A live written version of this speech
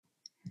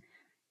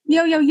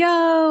Yo, yo,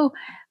 yo.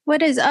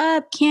 What is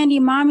up, candy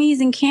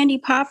mommies and candy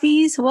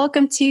poppies?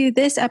 Welcome to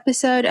this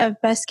episode of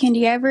Best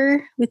Candy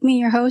Ever with me,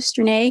 your host,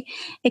 Renee,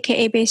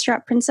 aka Bass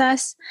Drop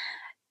Princess.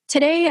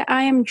 Today,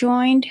 I am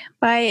joined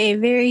by a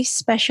very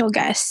special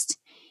guest.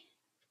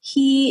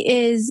 He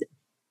is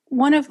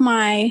one of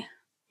my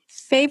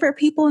favorite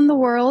people in the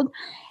world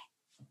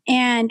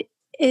and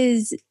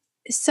is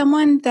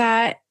someone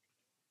that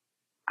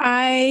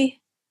I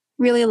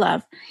really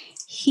love.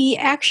 He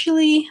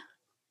actually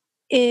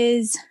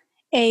is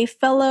a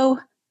fellow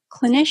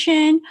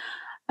clinician,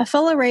 a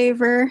fellow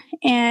raver,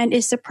 and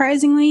is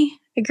surprisingly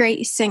a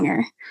great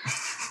singer.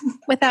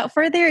 Without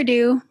further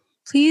ado,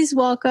 please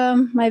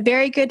welcome my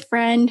very good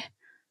friend,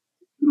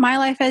 My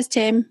Life as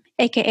Tim,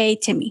 aka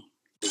Timmy.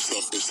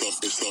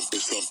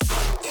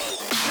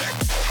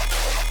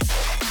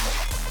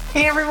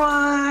 Hey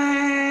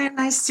everyone,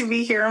 nice to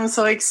be here. I'm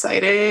so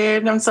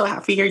excited. I'm so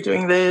happy you're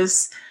doing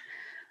this.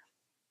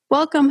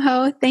 Welcome,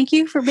 Ho. Thank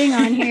you for being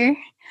on here.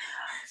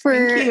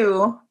 Thank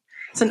you.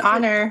 It's an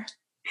honor.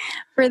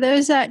 For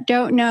those that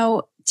don't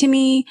know,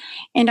 Timmy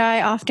and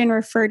I often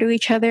refer to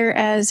each other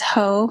as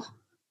Ho,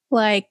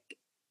 like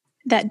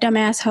that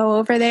dumbass Ho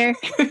over there.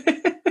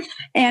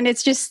 And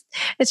it's just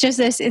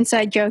this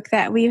inside joke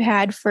that we've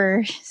had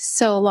for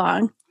so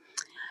long.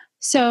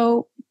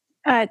 So,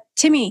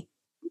 Timmy,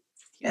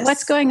 Yes.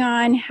 What's going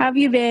on? How have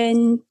you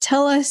been?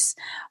 Tell us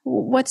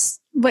what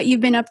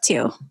you've been up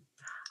to.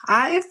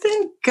 I've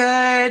been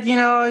good.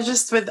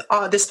 Just with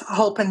this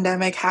whole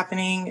pandemic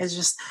happening,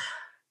 there's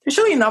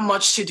really not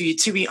much to do,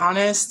 to be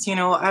honest.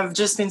 I've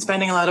just been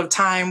spending a lot of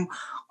time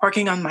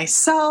working on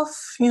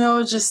myself,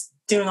 just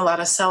doing a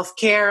lot of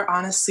self-care,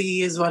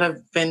 honestly, is what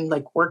I've been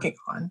working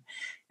on.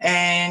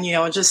 And,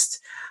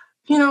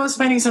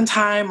 spending some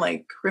time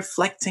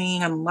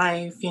reflecting on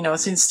life,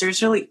 since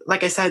there's really,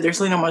 like I said, there's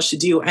really not much to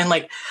do,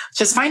 and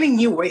just finding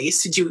new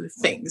ways to do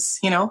things,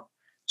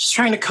 just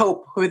trying to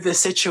cope with the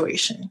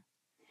situation,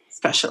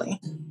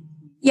 especially.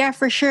 Yeah,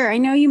 for sure. I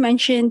know you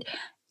mentioned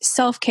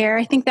self-care.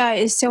 I think that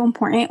is so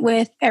important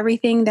with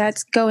everything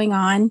that's going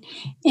on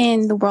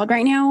in the world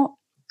right now.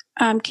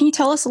 Can you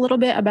tell us a little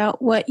bit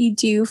about what you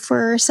do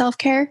for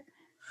self-care?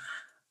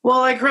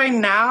 Well, right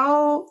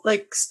now,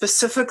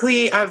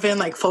 specifically, I've been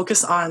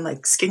focused on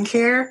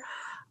skincare.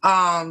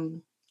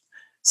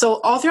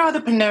 So all throughout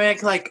the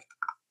pandemic,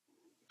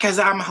 because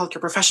I'm a healthcare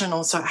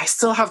professional, so I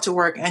still have to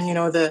work. And,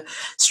 the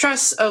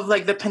stress of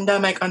the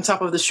pandemic on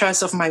top of the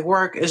stress of my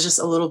work is just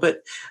a little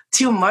bit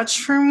too much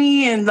for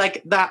me. And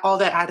all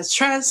that added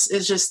stress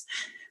is just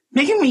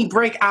making me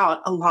break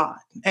out a lot.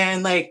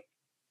 And I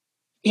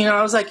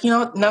was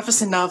enough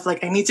is enough. I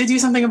need to do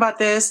something about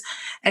this.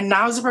 And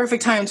now is the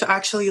perfect time to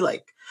actually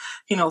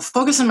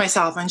focus on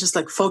myself and just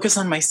focus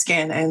on my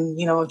skin, and,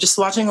 just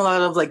watching a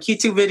lot of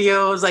YouTube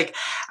videos,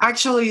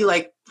 actually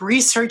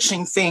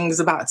researching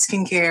things about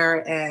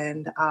skincare,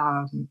 and,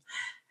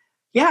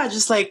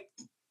 just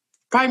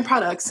buying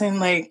products and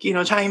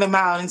trying them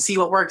out and see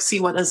what works, see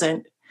what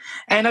doesn't.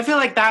 And I feel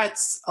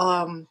that's,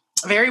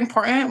 very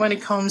important when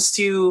it comes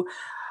to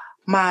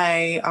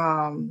my,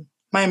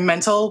 my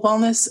mental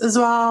wellness as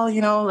well.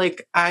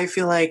 I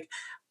feel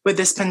with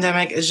this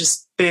pandemic, it's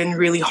just been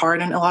really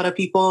hard on a lot of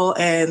people,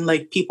 and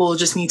people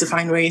just need to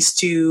find ways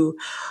to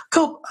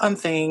cope on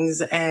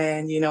things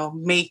and,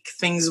 make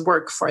things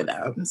work for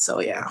them. So,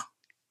 yeah.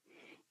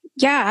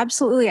 Yeah,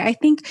 absolutely. I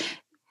think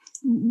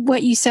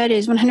what you said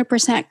is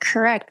 100%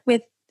 correct.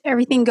 With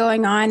everything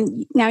going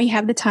on, now you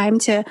have the time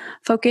to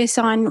focus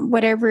on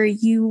whatever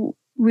you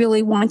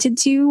really wanted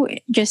to,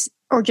 just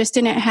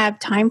didn't have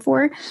time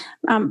for.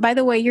 By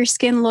the way, your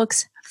skin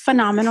looks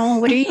phenomenal.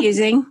 What are you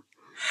using?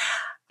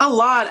 A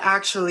lot,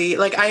 actually.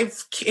 I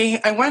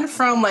went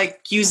from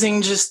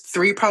using just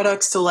 3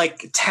 products to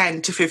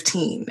 10 to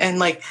 15,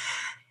 and it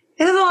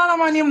is a lot of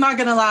money, I'm not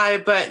gonna lie,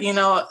 but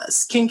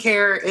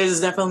skincare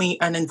is definitely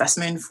an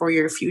investment for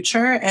your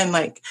future, and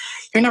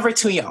you're never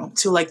too young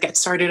to get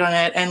started on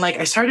it. And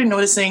I started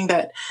noticing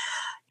that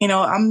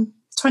I'm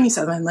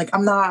 27,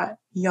 I'm not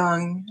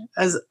young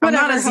as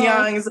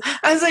young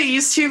as I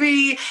used to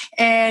be,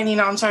 and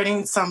I'm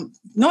starting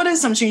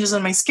notice some changes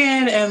in my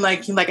skin, and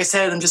like I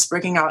said, I'm just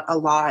breaking out a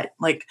lot.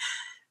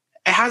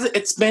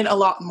 It's been a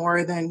lot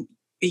more than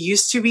it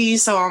used to be,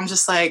 so I'm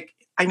just I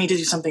need to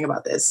do something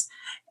about this.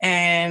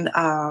 And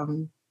I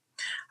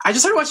just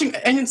started watching,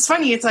 and it's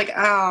funny, it's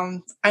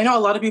I know a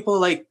lot of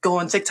people go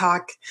on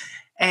TikTok,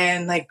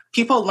 and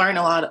people learn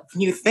a lot of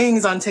new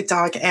things on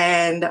TikTok,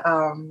 and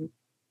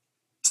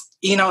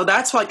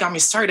that's what got me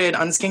started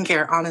on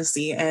skincare,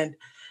 honestly. And,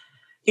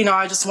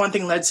 I just, one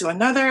thing led to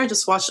another. I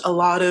just watched a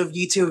lot of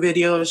YouTube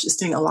videos, just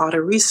doing a lot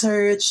of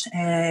research.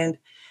 And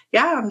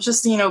yeah, I'm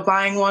just,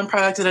 buying one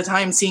product at a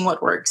time, seeing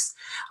what works.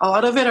 A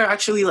lot of it are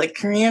actually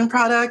Korean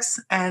products.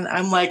 And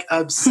I'm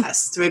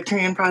obsessed with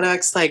Korean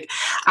products. I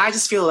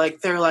just feel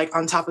they're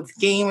on top of the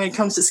game when it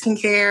comes to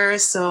skincare.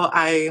 So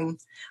I'm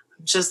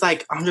just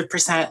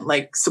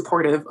 100%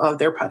 supportive of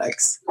their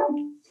products.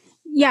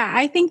 Yeah,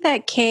 I think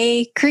that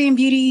Korean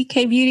Beauty,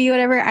 K-Beauty,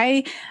 whatever,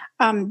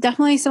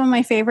 definitely some of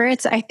my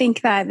favorites. I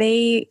think that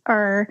they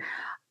are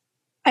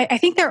I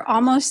think they're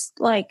almost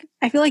like,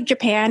 I feel like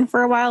Japan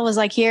for a while was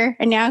like here,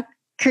 and now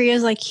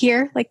Korea's like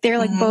here. Like they're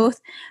like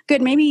both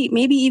good, maybe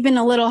even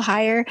a little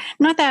higher.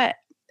 Not that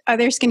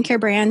other skincare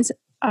brands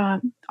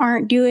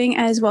aren't doing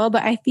as well,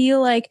 but I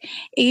feel like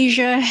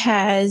Asia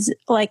has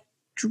like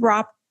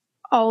dropped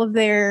all of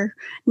their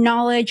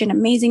knowledge and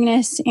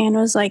amazingness and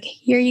was like,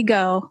 here you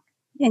go.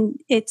 And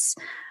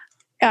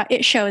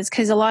it shows,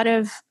 because a lot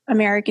of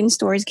American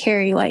stores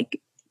carry like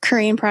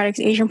Korean products,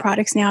 Asian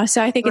products now.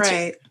 So I think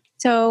it's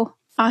so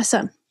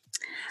awesome.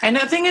 And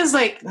the thing is,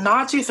 like,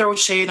 not to throw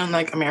shade on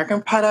like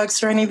American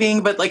products or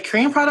anything, but like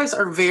Korean products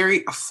are very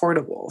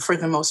affordable for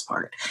the most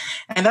part.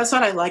 And that's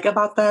what I like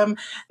about them.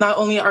 Not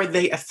only are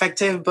they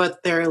effective,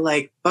 but they're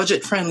like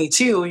budget friendly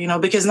too, you know,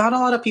 because not a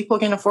lot of people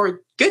can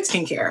afford good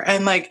skincare.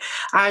 And like,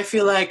 I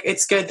feel like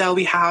it's good that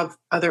we have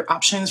other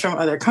options from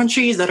other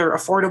countries that are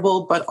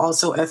affordable, but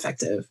also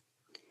effective.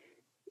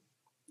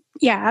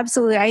 Yeah,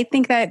 absolutely. I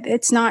think that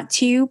it's not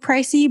too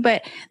pricey,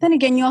 but then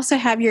again, you also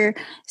have your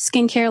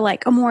skincare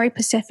like Amore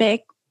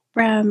Pacific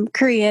from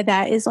Korea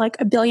that is like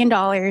 $1 billion.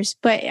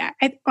 But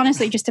it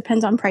honestly just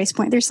depends on price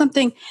point. There's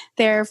something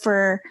there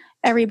for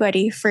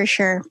everybody for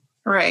sure.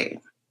 Right.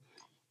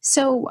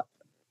 So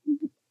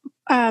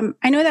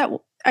I know that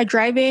a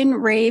drive-in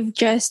rave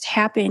just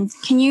happened.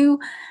 Can you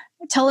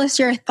tell us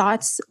your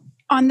thoughts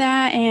on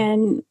that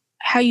and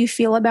how you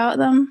feel about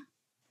them?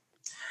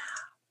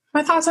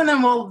 My thoughts on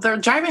them, well, their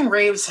drive-in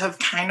raves have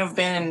kind of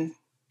been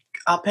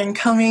up and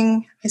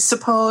coming, I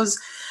suppose.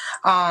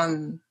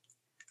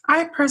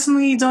 I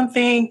personally don't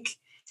think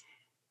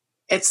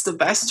it's the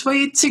best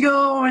way to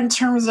go in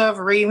terms of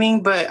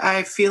raving, but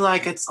I feel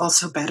like it's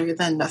also better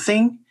than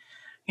nothing.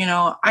 You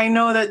know, I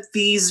know that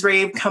these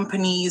rave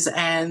companies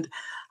and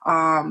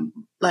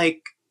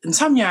like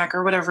Insomniac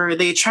or whatever,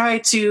 they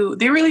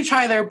really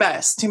try their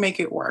best to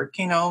make it work,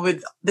 you know,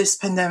 with this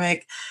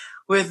pandemic,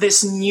 with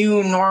this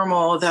new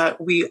normal that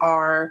we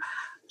are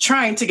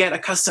trying to get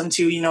accustomed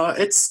to. You know,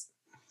 it's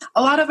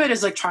a lot of it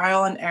is like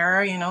trial and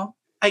error, you know,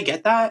 I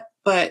get that,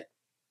 but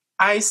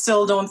I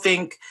still don't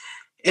think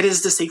it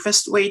is the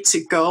safest way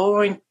to go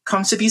when it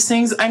comes to these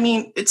things. I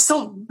mean, it's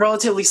still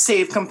relatively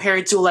safe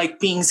compared to like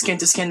being skin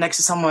to skin next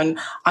to someone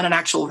on an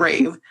actual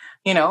rave,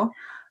 you know?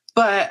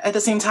 But at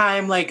the same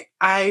time, like,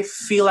 I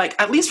feel like,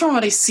 at least from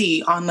what I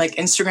see on like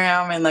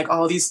Instagram and like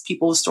all these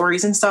people's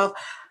stories and stuff,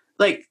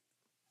 like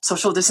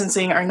social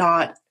distancing are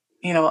not,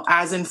 you know,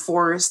 as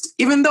enforced,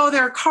 even though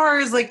there are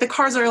cars, like the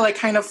cars are like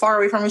kind of far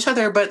away from each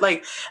other. But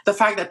like the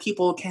fact that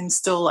people can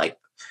still like,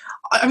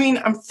 I mean,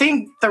 I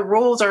think the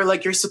rules are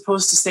like you're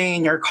supposed to stay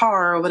in your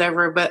car or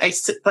whatever, but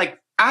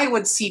I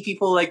would see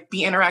people like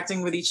be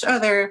interacting with each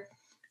other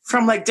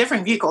from like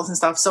different vehicles and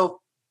stuff.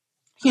 So,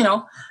 you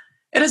know,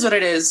 it is what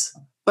it is.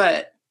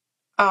 But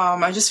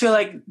I just feel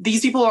like these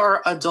people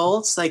are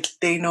adults, like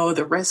they know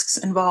the risks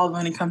involved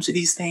when it comes to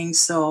these things.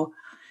 So,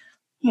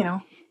 you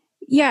know.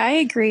 Yeah, I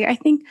agree. I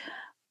think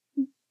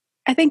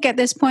at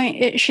this point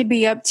it should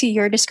be up to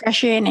your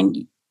discretion,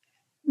 and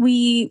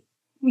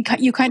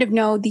you kind of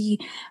know the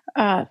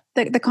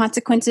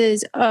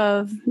consequences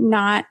of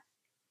not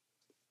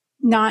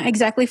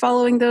exactly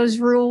following those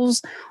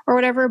rules or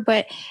whatever.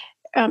 But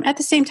at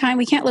the same time,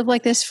 we can't live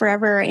like this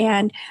forever.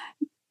 And,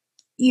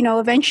 you know,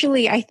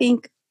 eventually I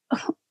think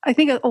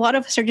a lot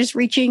of us are just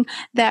reaching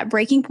that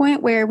breaking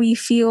point where we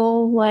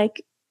feel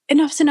like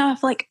enough's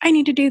enough. Like, I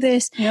need to do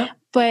this. Yep.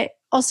 But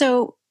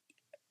also,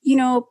 you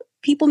know,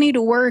 people need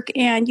to work,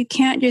 and you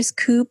can't just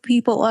coop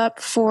people up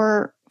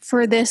for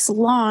this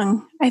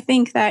long. I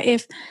think that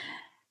if,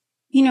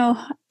 you know,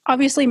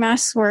 obviously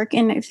masks work,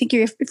 and I think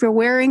if you're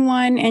wearing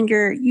one and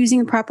you're using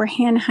the proper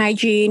hand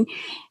hygiene,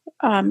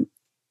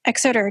 et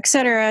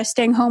cetera,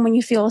 staying home when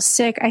you feel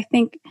sick, I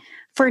think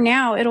for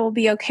now it'll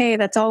be okay.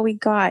 That's all we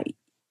got.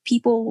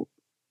 People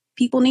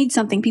need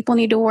something. People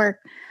need to work.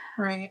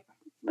 Right.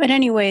 But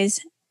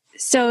anyways,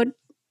 so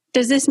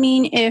does this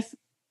mean if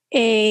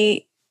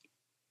a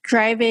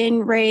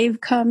drive-in rave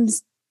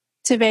comes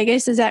to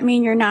Vegas, does that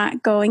mean you're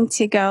not going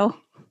to go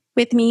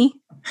with me?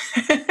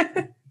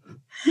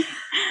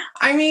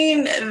 I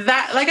mean,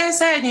 that, like I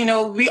said, you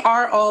know, we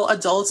are all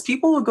adults.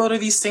 People who go to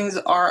these things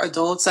are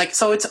adults. Like,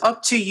 so it's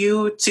up to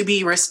you to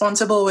be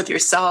responsible with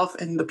yourself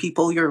and the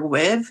people you're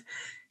with,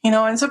 you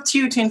know, and it's up to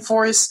you to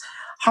enforce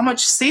how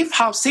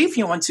safe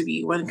you want to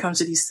be when it comes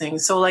to these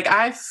things. So like,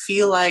 I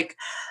feel like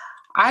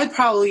I'd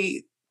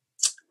probably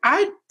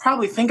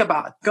think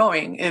about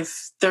going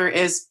if there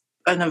is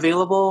an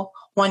available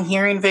one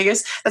here in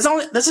Vegas.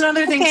 That's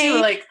another thing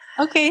too. Like,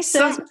 okay,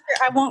 so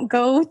I won't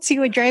go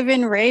to a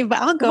drive-in rave, but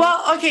I'll go.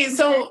 Well, okay,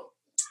 so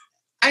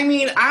I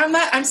mean,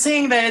 I'm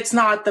saying that it's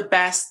not the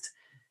best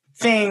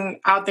thing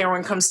out there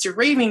when it comes to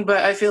raving,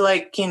 but I feel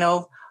like, you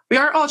know, we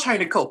are all trying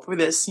to cope with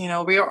this. You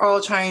know, we are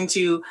all trying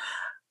to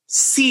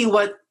see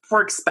what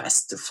works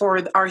best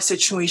for our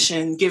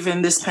situation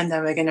given this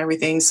pandemic and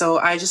everything. So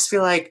I just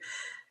feel like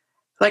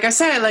I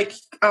said, like,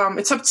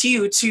 it's up to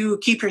you to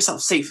keep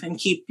yourself safe and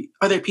keep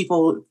other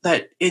people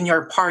that in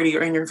your party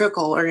or in your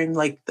vehicle or in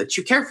like that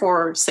you care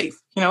for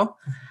safe, you know,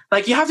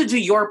 like you have to do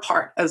your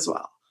part as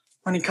well.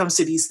 when it comes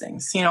to these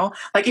things, you know?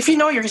 Like, if you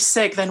know you're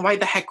sick, then why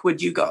the heck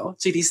would you go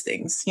to these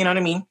things? You know what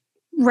I mean?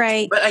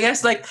 Right. But I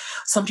guess, like,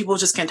 some people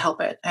just can't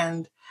help it.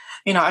 And,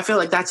 you know, I feel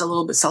like that's a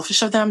little bit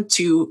selfish of them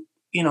to,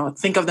 you know,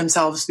 think of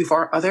themselves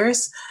before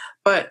others.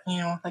 But, you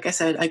know, like I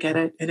said, I get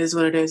it. It is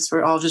what it is.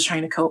 We're all just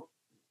trying to cope.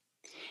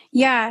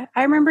 Yeah.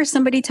 I remember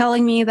somebody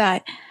telling me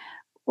that,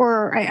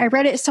 or I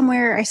read it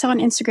somewhere, I saw on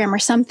Instagram or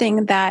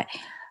something, that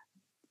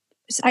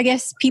I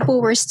guess people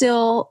were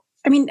still,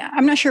 I mean,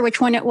 I'm not sure which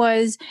one it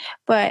was,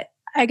 but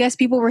I guess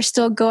people were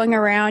still going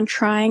around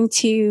trying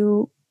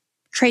to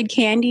trade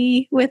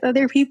candy with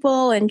other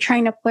people and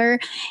trying to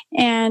flirt.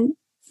 And,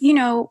 you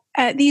know,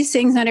 at these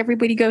things, not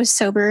everybody goes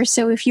sober.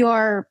 So if you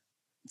are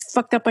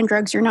fucked up on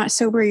drugs, you're not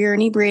sober, you're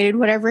inebriated,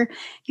 whatever,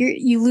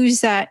 you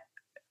lose that,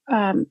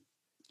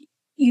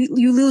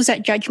 you lose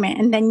that judgment.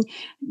 And then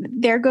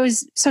there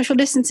goes social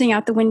distancing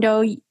out the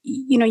window.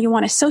 You know, you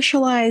want to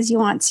socialize, you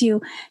want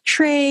to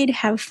trade,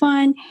 have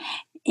fun.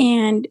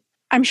 And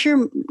I'm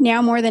sure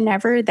now more than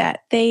ever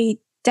that they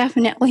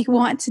definitely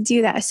want to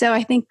do that. So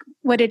I think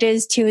what it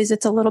is too is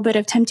it's a little bit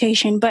of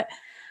temptation, but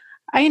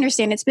I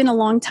understand it's been a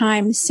long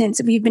time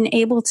since we've been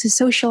able to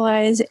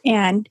socialize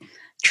and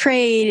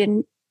trade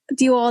and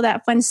do all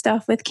that fun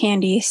stuff with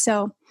candy.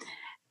 So,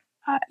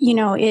 you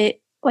know,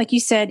 it, like you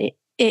said,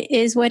 it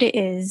is what it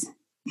is,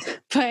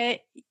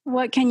 but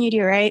what can you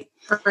do, right?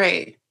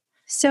 Right.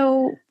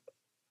 So,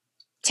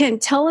 Tim,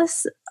 tell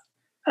us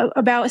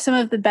about some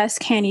of the best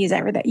candies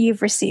ever that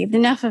you've received.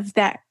 Enough of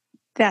that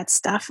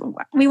stuff.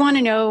 We want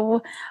to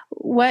know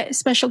what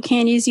special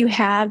candies you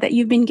have that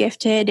you've been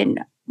gifted and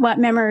what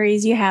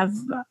memories you have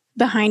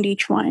behind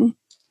each one.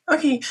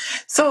 Okay.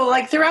 So,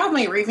 like, throughout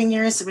my raving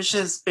years, which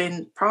has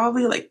been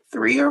probably like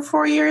 3 or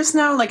 4 years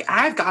now, like,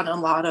 I've gotten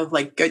a lot of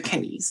like good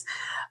candies.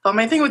 But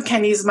my thing with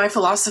candies, my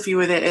philosophy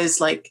with it is,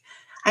 like,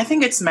 I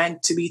think it's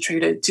meant to be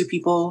treated to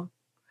people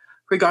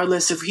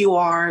regardless of who you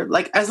are.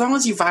 Like, as long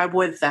as you vibe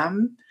with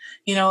them,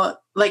 you know,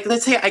 like,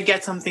 let's say I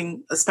get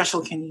something, a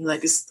special candy,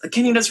 like a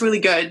candy that's really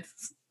good,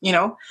 you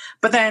know,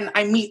 but then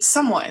I meet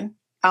someone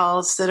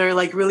else that are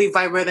like really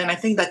vibe with, and I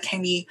think that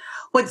candy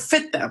would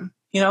fit them,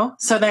 you know?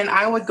 So then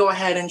I would go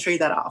ahead and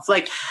trade that off.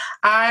 Like,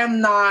 I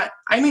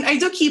mean, I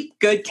do keep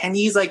good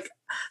candies. Like,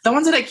 the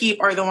ones that I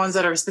keep are the ones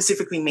that are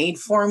specifically made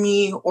for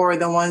me, or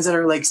the ones that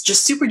are like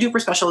just super duper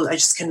special. I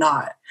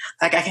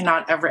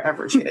cannot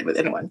ever trade it with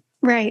anyone.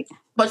 Right.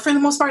 But for the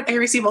most part, I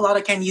receive a lot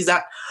of candies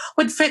that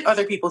would fit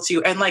other people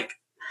too. And like,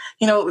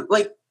 you know,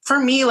 like for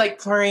me, like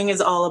flirting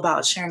is all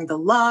about sharing the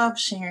love,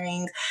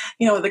 sharing,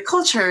 you know, the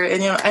culture.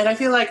 And, you know, and I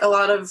feel like a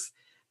lot of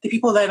the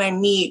people that I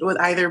meet would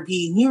either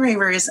be new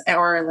ravers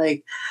or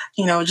like,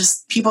 you know,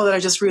 just people that I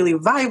just really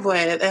vibe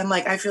with. And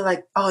like, I feel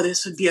like, oh,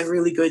 this would be a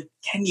really good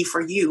candy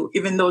for you,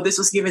 even though this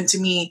was given to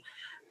me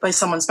by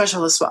someone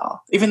special as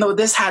well, even though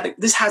this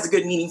has a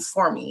good meaning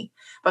for me.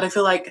 But I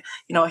feel like,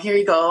 you know, here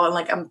you go. And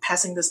like, I'm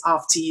passing this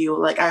off to you.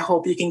 Like, I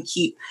hope you can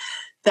keep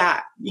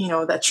that, you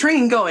know, that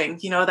train going,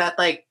 you know, that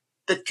like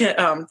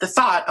the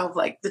thought of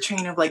like the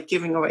train of like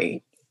giving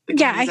away the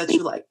candies that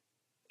you like.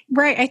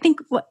 Right. I think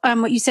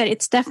what you said,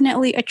 it's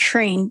definitely a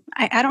train.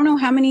 I don't know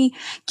how many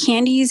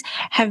candies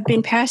have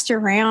been passed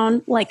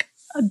around, like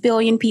a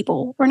billion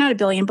people, or not a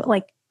billion, but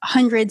like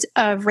hundreds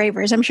of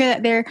ravers. I'm sure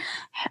that there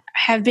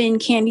have been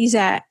candies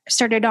that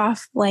started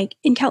off like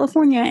in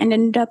California and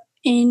ended up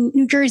in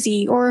New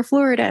Jersey or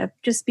Florida,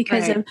 just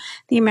because of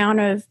the amount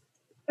of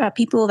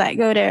people that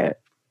go to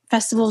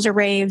festivals or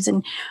raves,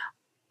 and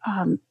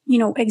you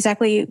know,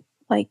 exactly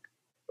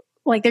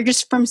like they're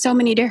just from so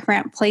many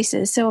different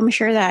places. So I'm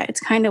sure that it's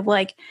kind of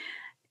like,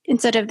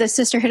 instead of the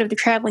Sisterhood of the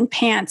Traveling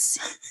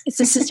Pants, it's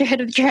the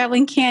Sisterhood of the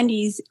Traveling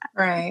Candies.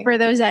 Right. For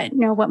those that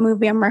know what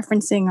movie I'm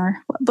referencing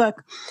or what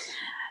book.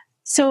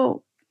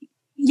 So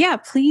yeah,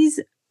 please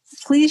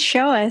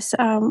show us.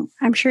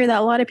 I'm sure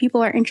that a lot of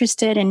people are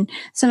interested in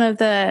some of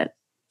the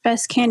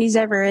best candies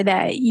ever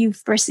that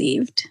you've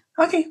received.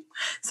 Okay.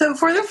 So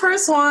for the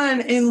first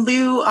one, in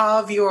lieu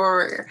of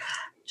your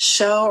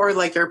show or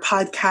like your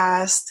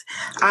podcast,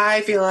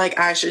 I feel like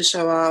I should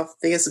show off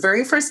this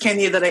very first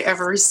candy that I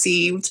ever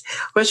received,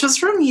 which was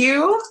from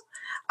you.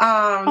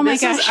 Oh my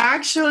this gosh. is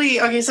actually,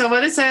 okay, so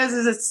what it says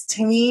is it's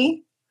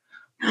Timmy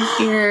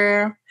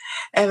here.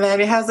 And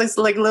then it has this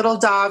like little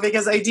dog,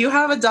 because I do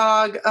have a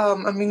dog,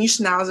 a mini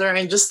schnauzer, and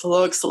it just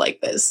looks like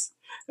this.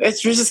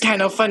 It's just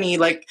kind of funny.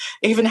 Like,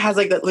 it even has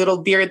like that little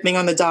beard thing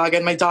on the dog,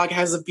 and my dog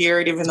has a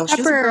beard even though she's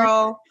a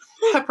girl.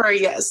 Pepper,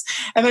 yes.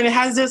 And then it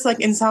has this like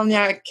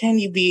Insomniac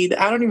candy bead.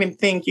 I don't even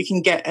think you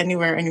can get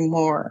anywhere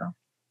anymore,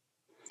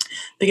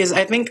 because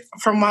I think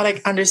from what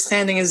I'm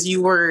understanding is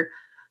you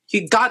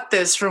got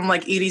this from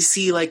like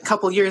EDC like a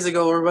couple years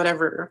ago or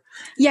whatever.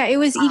 Yeah, it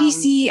was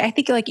EDC. I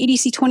think like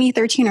EDC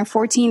 2013 or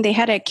 14. They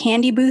had a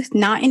candy booth,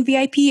 not in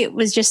VIP. It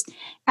was just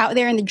out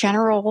there in the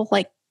general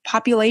like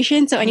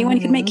population, so anyone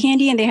could make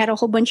candy, and they had a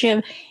whole bunch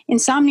of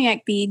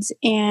Insomniac beads.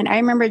 And I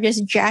remember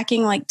just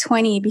jacking like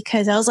 20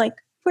 because I was like,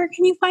 where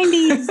can you find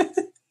these?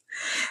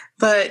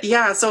 But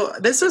yeah, so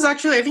this was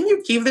actually, I think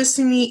you gave this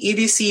to me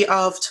EDC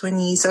of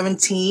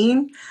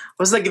 2017. It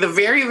was like the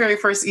very, very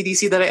first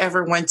EDC that I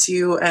ever went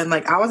to. And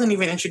like, I wasn't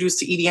even introduced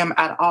to EDM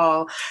at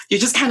all. You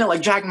just kind of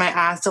like dragged my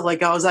ass to like,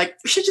 go. I was like,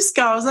 we should just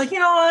go. I was like, you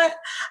know what?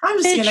 I'm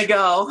just going to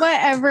go.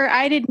 Whatever.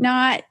 I did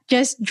not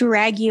just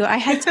drag you. I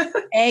had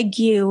to beg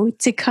you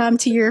to come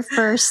to your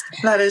first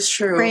that is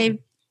true. rave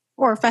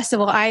or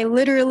festival. I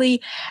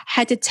literally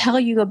had to tell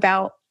you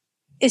about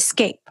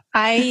Escape.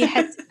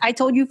 I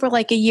told you for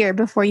like a year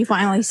before you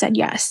finally said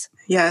yes.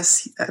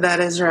 Yes, that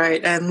is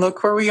right. And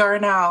look where we are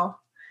now,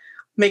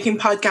 making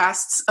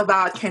podcasts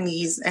about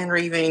candies and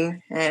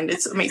raving, and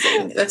it's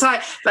amazing. That's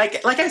why,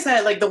 like I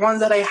said, like the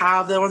ones that I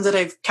have, the ones that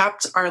I've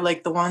kept are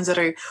like the ones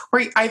that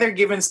were either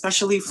given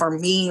specially for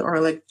me or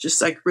like just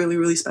like really,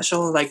 really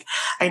special. Like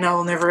I know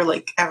I'll never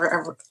like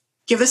ever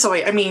give this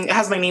away. I mean, it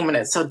has my name in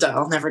it, so duh,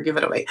 I'll never give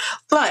it away.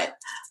 But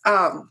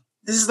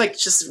this is like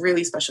just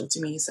really special to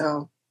me.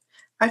 So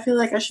I feel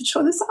like I should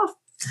show this off.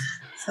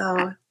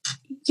 So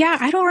yeah,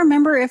 I don't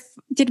remember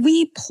did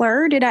we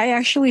plur? Did I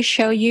actually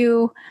show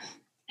you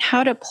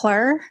how to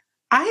plur?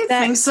 I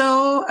think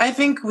so. I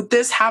think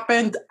this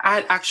happened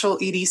at actual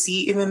EDC,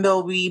 even though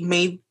we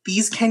made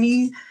these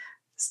candies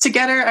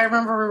together. I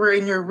remember we were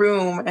in your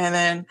room, and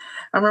then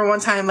I remember one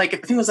time, like I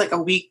think it was like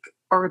a week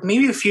or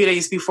maybe a few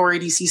days before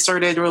EDC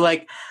started, we're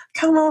like,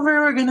 come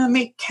over, we're gonna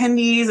make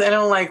candies. And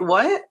I'm like,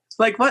 what?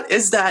 Like, what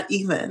is that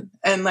even?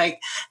 And like,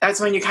 that's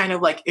when you kind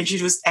of like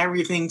introduced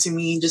everything to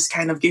me, just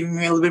kind of giving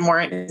me a little bit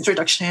more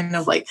introduction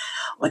of like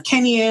what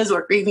candy is,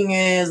 what raving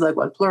is, like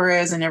what plur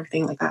is, and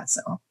everything like that.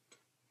 So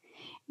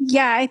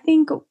yeah, I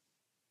think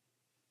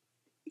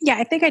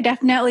I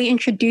definitely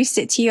introduced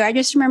it to you. I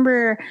just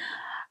remember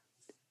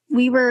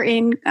we were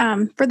in,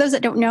 for those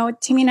that don't know,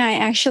 Timmy and I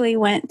actually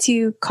went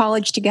to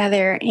college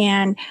together.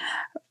 And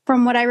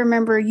from what I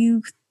remember,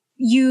 you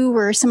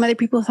or some other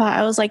people thought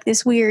I was like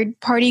this weird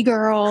party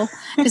girl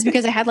just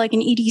because I had like an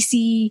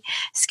EDC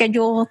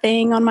schedule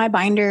thing on my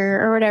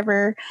binder or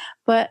whatever.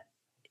 But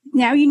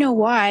now you know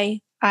why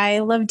I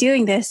love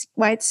doing this,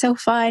 why it's so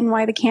fun,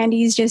 why the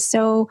candy is just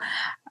so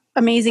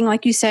amazing.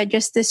 Like you said,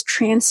 just this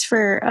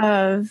transfer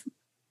of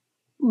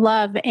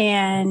love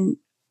and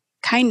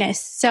kindness.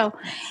 So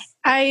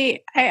I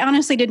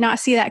honestly did not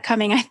see that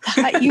coming. I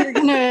thought you were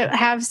going to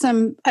have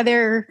some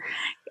other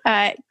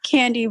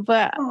candy,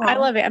 but aww. I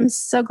love it. I'm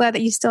so glad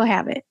that you still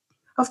have it.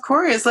 Of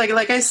course.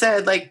 Like I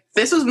said, like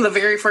this was the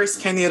very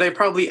first candy that I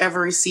probably ever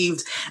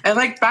received. And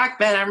like back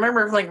then, I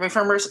remember like my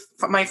first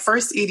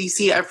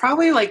EDC, I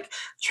probably like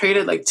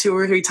traded like 2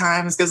 or 3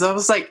 times because I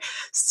was like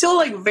still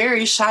like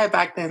very shy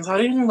back then. So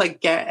I didn't like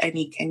get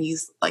any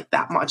candies like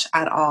that much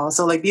at all.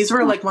 So like these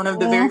were like one of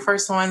the very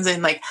first ones.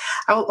 And like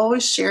I will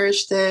always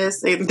cherish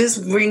this. And this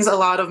brings a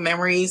lot of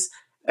memories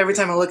every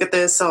time I look at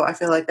this. So I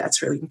feel like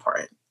that's really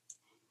important.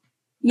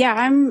 Yeah,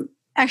 I'm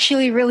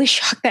actually really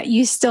shocked that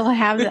you still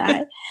have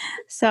that.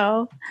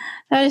 So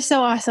that is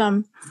so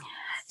awesome.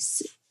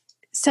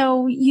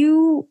 So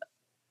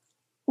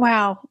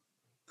wow.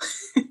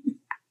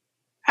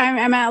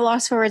 I'm at a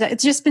loss for words.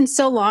 It's just been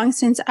so long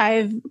since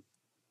I've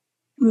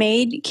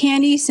made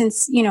candy,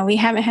 since, we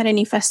haven't had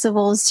any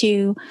festivals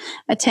to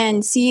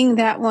attend. Seeing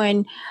that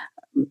one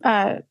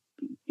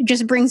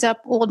just brings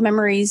up old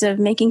memories of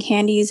making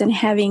candies and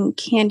having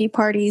candy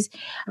parties.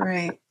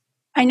 Right.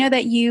 I know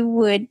that you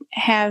would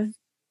have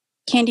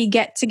candy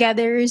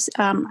get-togethers.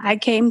 I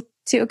came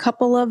to a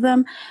couple of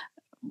them.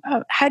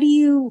 How do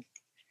you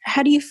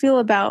feel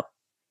about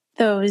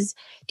those?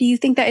 Do you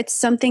think that it's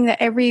something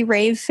that every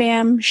rave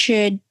fam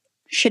should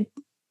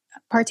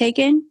partake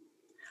in?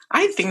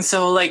 I think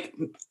so. Like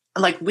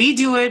we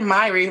do it.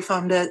 My rave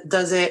fam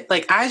does it.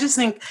 Like I just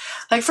think,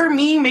 like for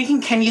me,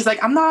 making candies,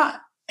 like I'm not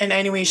in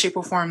any way, shape,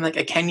 or form like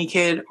a candy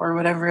kid or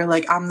whatever.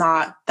 Like I'm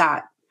not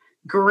that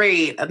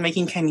great at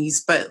making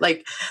candies, but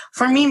like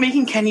for me,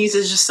 making candies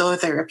is just so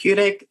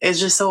therapeutic. It's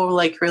just so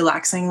like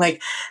relaxing.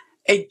 Like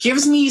it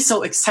gives me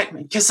so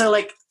excitement because so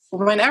like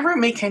whenever I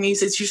make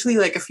candies, it's usually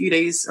like a few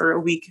days or a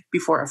week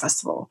before a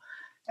festival,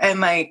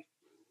 and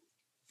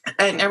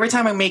every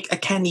time I make a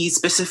candy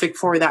specific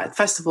for that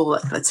festival,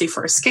 let's say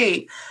for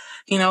Escape,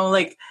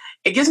 like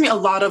it gives me a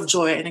lot of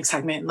joy and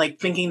excitement, like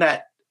thinking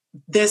that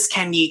this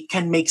candy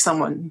can make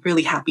someone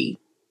really happy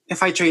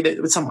if I trade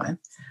it with someone.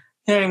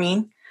 You know what I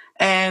mean?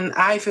 And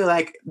I feel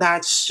like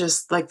that's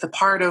just like the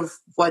part of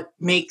what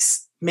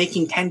makes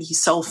making candy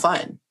so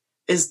fun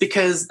is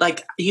because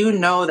like,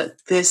 that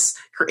this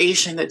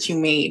creation that you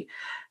made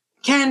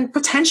can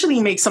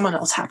potentially make someone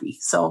else happy.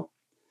 So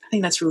I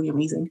think that's really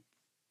amazing.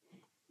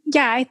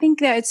 Yeah, I think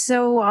that it's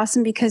so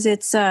awesome because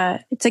it's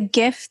a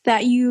gift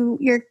that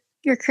you're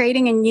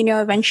creating, and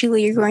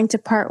eventually you're going to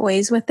part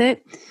ways with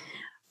it,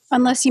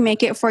 unless you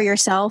make it for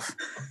yourself,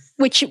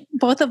 which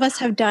both of us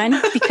have done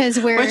because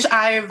we're which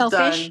I've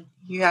selfish. Done.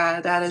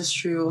 Yeah, that is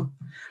true.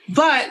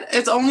 But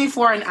it's only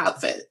for an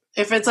outfit.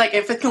 If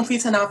it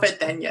completes an outfit,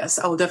 then yes,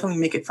 I will definitely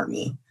make it for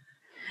me.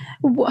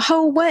 Which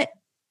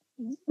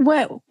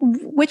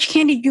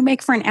candy did you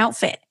make for an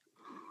outfit?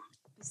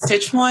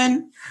 Stitch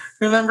one.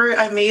 Remember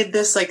I made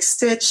this like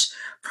Stitch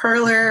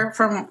perler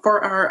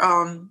for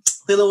our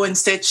Lilo and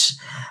Stitch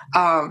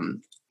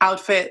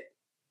outfit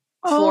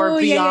for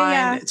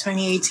Beyond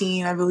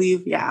 2018, I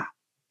believe. Yeah.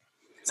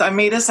 So I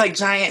made this like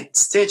giant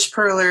Stitch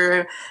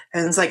perler,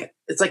 and it's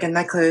like a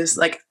necklace.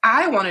 Like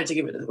I wanted to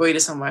give it away to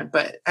someone,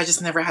 but I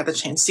just never had the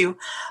chance to.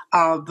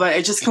 But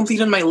it just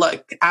completed my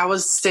look. I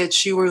was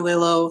Stitch, you were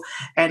Lilo,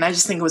 and I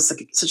just think it was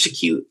like such a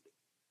cute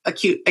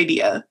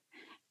idea.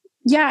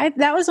 Yeah,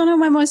 that was one of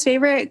my most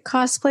favorite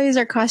cosplays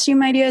or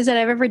costume ideas that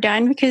I've ever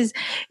done, because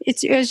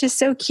it was just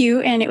so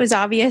cute, and it was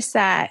obvious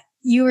that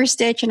you were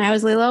Stitch and I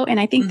was Lilo. And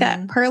I think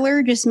that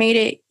perler just made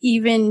it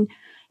even,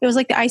 it was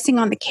like the icing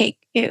on the cake.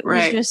 It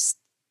was just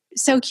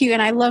so cute.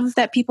 And I love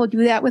that people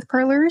do that with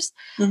perlers.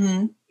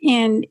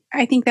 And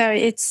I think that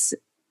it's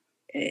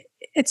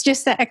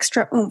just that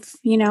extra oomph,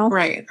 you know?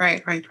 Right.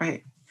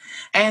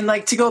 And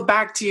like, to go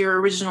back to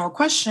your original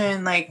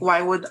question, like,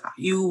 why would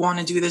you want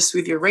to do this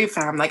with your rave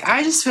fam? Like,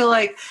 I just feel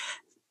like,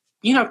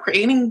 you know,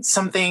 creating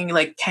something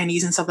like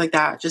candies and stuff like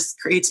that just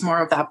creates more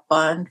of that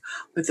bond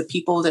with the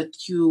people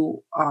that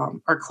you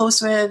are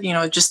close with, you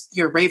know, just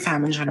your rave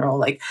fam in general.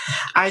 Like,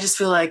 I just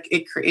feel like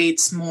it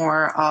creates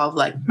more of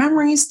like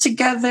memories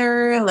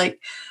together,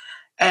 like,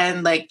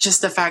 and like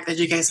just the fact that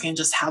you guys can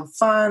just have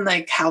fun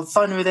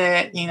with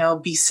it, you know,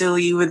 be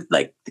silly with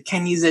like the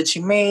candies that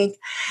you make.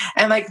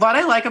 And like, what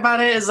I like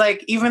about it is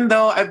like, even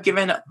though I've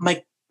given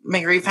like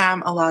my rave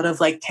fam a lot of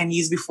like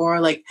candies before,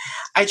 like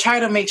I try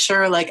to make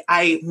sure like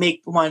I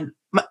make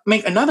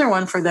another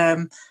one for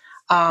them,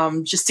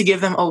 just to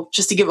give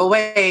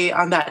away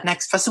on that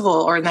next festival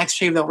or next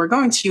rave that we're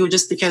going to,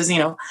 just because, you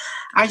know,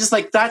 I just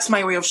like, that's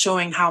my way of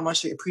showing how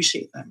much I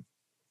appreciate them,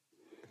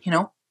 you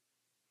know?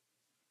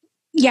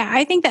 Yeah,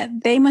 I think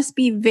that they must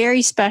be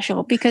very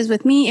special, because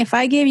with me, if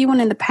I gave you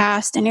one in the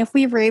past and if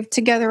we've raved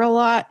together a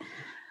lot,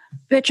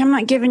 bitch, I'm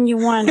not giving you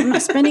one. I'm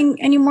not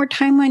spending any more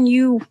time on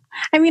you.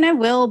 I mean, I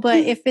will, but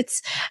if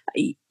it's,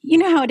 you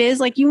know how it is,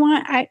 like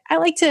I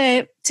like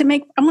to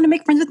make, I want to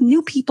make friends with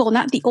new people,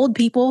 not the old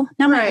people,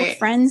 not my old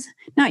friends,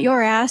 not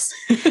your ass.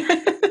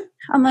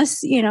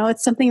 Unless, you know,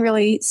 it's something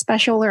really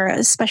special or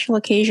a special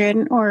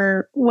occasion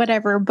or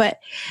whatever. But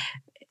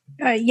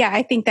yeah,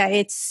 I think that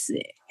it's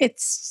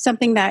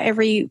something that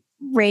every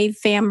rave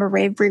fam or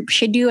rave group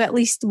should do at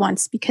least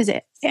once, because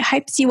it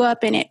hypes you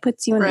up and it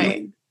puts you in the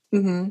mood.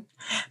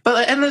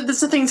 But and that's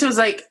the thing too, is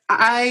like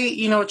I,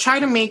 you know, try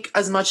to make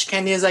as much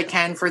candy as I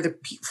can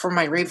for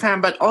my rave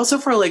fam, but also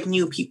for like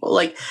new people.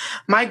 Like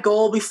my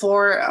goal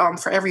before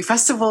for every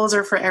festivals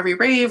or for every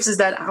raves is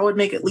that I would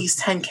make at least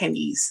 10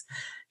 candies.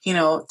 You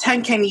know,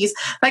 10 candies.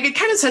 Like it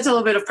kind of sets a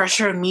little bit of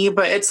pressure on me,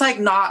 but it's like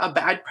not a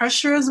bad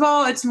pressure as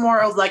well. It's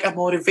more of like a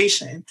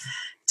motivation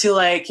to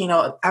like, you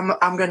know,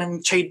 I'm going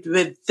to trade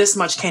with this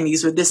much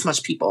candies with this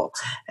much people.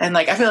 And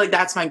like, I feel like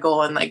that's my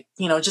goal. And like,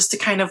 you know, just to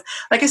kind of,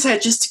 like I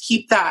said, just to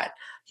keep that,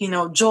 you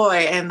know, joy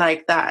and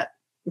like that,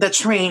 the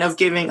train of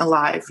giving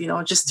alive, you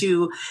know, just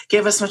to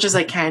give as much as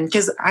I can.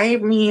 Cause I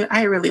mean,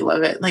 I really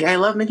love it. Like I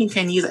love making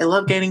candies. I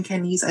love getting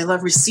candies. I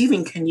love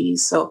receiving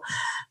candies. So,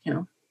 you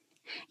know.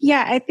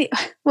 Yeah, I think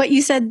what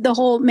you said, the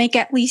whole make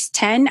at least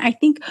 10, I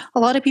think a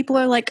lot of people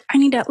are like, I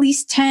need at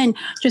least 10,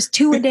 just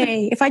 2 a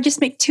day. If I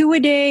just make 2 a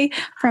day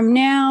from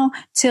now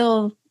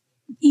till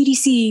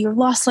EDC or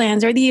Lost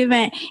Lands or the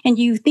event, and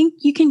you think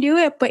you can do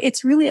it, but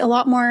it's really a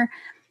lot more,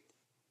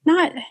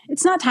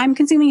 it's not time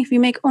consuming if you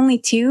make only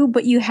 2,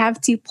 but you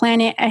have to plan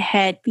it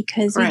ahead,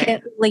 because we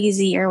get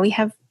lazy or we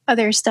have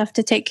other stuff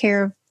to take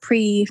care of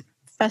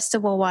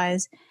pre-festival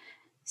wise.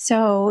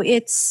 So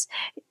it's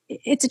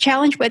a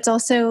challenge, but it's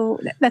also,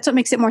 that's what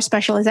makes it more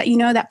special, is that, you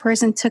know, that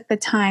person took the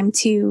time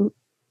to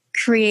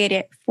create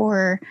it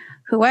for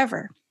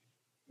whoever.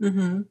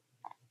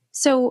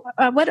 So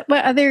what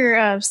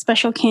other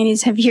special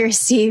candies have you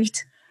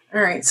received?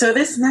 All right. So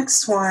this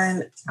next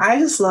one, I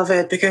just love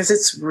it because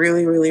it's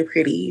really, really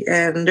pretty.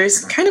 And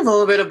there's kind of a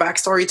little bit of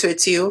backstory to it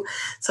too.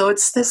 So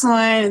it's this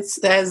one, it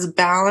says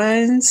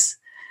balance.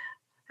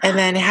 And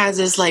then it has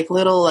this like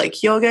little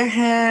like yoga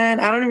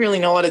hand. I don't really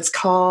know what it's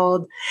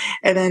called.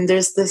 And then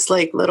there's this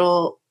like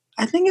little,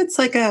 I think it's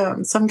like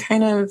some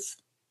kind of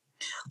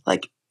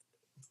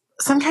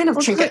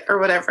trinket or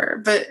whatever.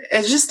 But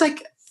it's just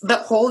like the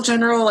whole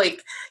general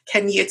like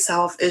candy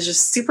itself is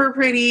just super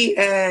pretty.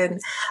 And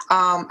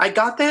I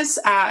got this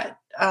at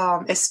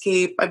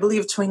Escape, I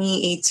believe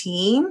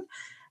 2018.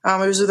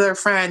 It was with our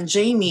friend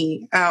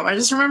Jamie. I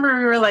just remember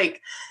we were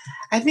like,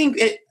 I think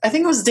it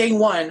was day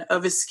 1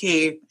 of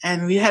Escape,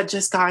 and we had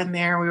just gotten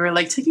there. We were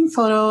like taking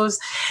photos,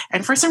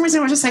 and for some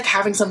reason, we're just like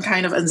having some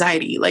kind of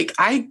anxiety. Like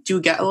I do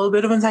get a little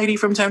bit of anxiety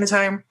from time to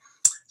time,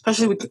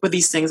 especially with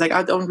these things. Like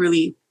I don't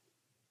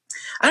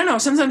know.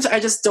 Sometimes I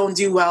just don't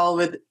do well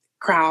with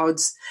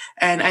crowds,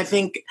 and I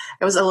think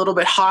it was a little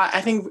bit hot.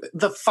 I think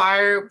the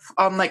fire,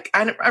 like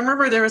I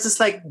remember there was this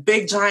like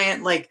big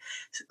giant like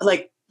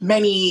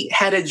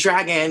many-headed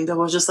dragon that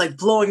was just like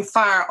blowing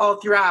fire all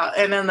throughout,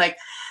 and then like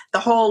the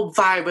whole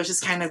vibe was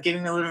just kind of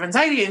giving me a little bit of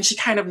anxiety, and she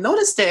kind of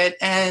noticed it.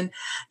 And,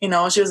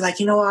 she was like,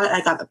 you know what,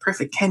 I got the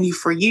perfect candy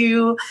for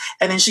you.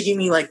 And then she gave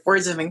me like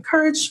words of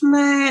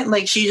encouragement.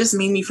 Like she just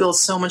made me feel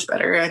so much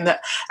better. And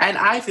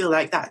I feel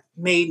like that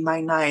made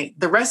my night,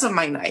 the rest of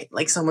my night,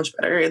 like so much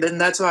better. And then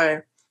that's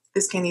why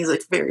this candy is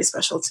like very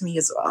special to me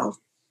as well.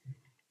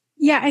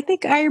 Yeah, I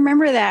think I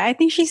remember that. I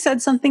think she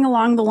said something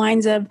along the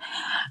lines of,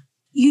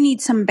 you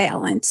need some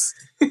balance,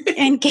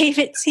 and gave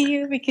it to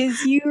you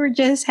because you were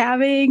just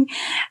having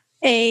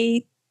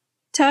a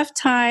tough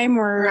time,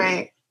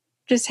 or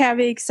just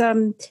having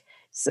some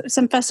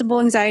festival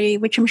anxiety,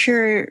 which I'm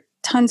sure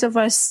lots of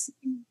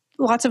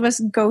us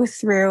go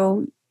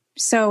through.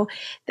 So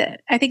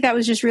I think that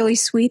was just really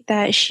sweet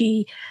that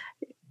she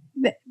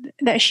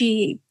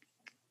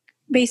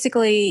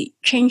basically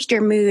changed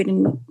your mood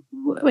and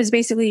was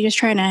basically just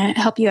trying to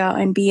help you out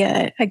and be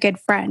a good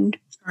friend.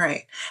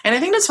 Right. And I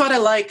think that's what I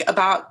like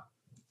about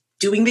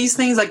doing these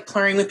things, like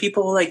playing with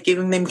people, like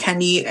giving them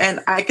candy. And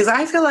because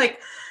I feel like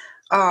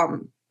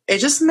it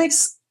just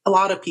makes a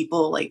lot of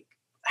people like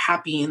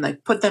happy and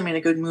like put them in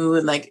a good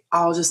mood, like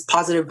all just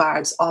positive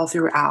vibes all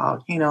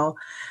throughout,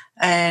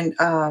 and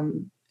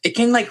it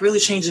can like really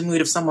change the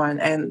mood of someone.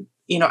 And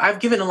I've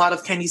given a lot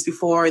of candies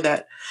before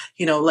that,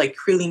 like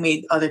really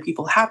made other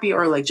people happy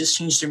or like just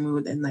changed their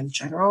mood in like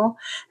general.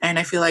 And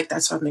I feel like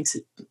that's what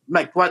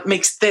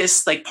makes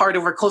this like part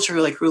of our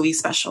culture like really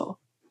special.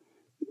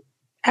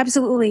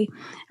 Absolutely.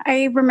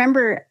 I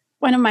remember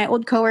one of my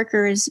old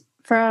coworkers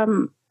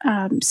from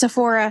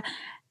Sephora.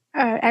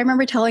 I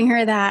remember telling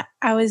her that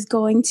I was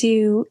going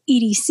to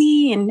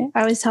EDC and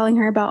I was telling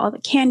her about all the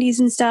candies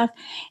and stuff.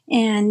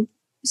 And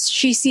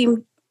she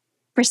seemed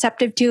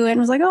receptive to it and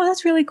was like, oh,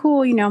 that's really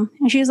cool,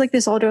 And she was like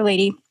this older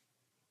lady.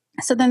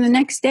 So then the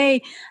next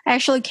day I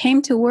actually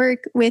came to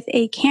work with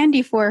a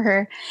candy for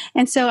her.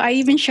 And so I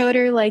even showed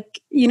her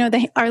like,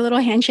 our little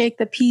handshake,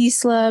 the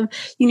peace, love,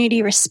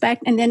 unity,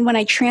 respect. And then when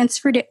I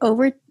transferred it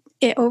over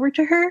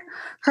to her,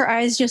 her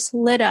eyes just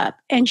lit up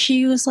and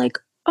she was like,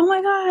 oh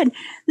my God,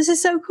 this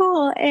is so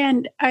cool.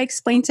 And I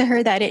explained to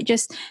her that it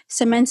just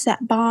cements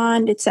that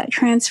bond. It's that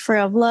transfer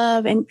of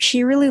love. And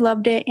she really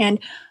loved it. And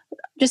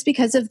just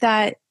because of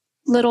that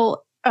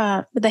little,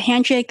 the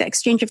handshake, the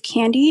exchange of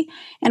candy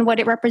and what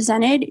it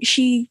represented,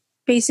 she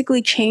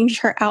basically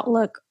changed her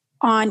outlook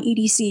on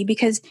EDC,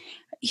 because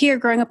here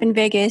growing up in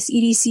Vegas,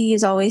 EDC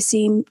is always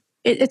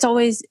it's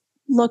always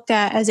looked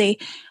at as a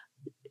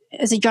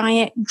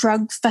giant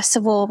drug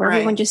festival where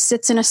everyone just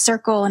sits in a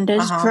circle and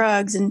does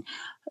drugs and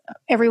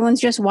everyone's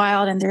just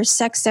wild and there's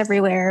sex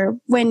everywhere,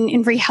 when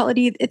in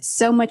reality it's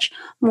so much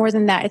more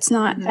than that. It's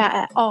not that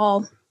at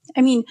all.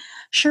 I mean,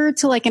 sure,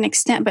 to like an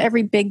extent, but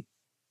every big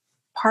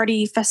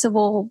party,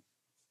 festival,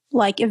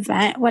 like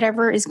event,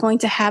 whatever, is going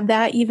to have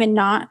that, even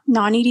not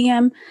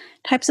non-EDM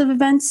types of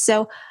events.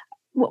 So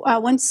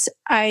once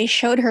I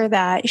showed her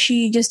that,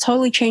 she just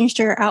totally changed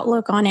her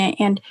outlook on it.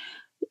 And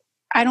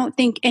I don't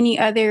think any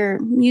other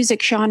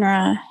music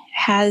genre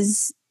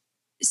has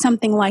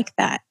something like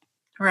that.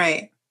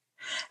 Right.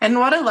 And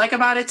what I like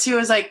about it too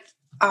is like,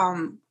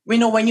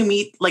 when you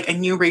meet like a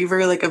new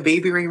raver, like a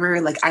baby raver,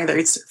 like either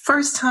it's their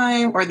first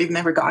time or they've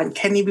never gotten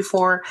candy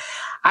before,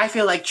 I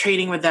feel like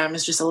trading with them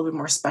is just a little bit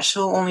more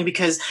special, only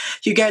because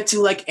you get to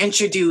like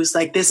introduce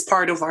like this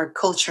part of our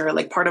culture,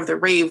 like part of the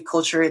rave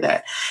culture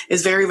that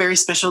is very, very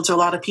special to a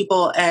lot of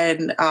people.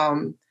 And,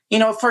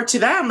 to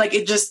them, like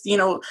it just,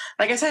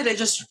 like I said, it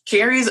just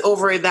carries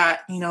over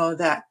that,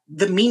 that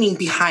the meaning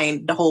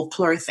behind the whole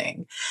Plur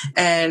thing,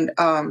 and,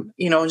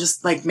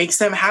 just like makes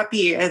them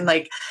happy and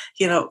like,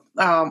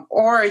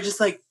 or just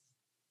like,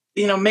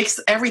 makes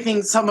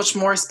everything so much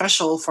more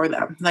special for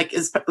them. Like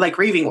it's like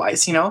raving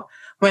wise,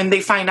 when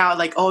they find out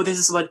like, oh, this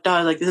is what it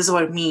does, like this is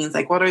what it means,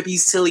 like what are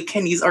these silly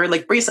candies or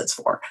like bracelets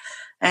for?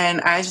 And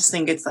I just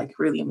think it's like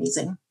really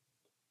amazing.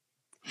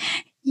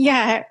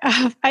 Yeah,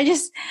 I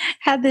just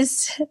had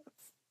this.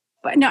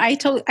 No, I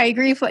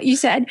agree with what you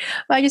said.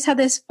 But I just had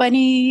this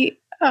funny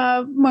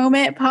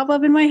moment pop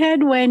up in my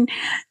head when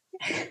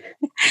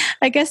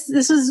I think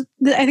this was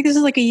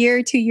like a year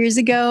or 2 years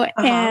ago,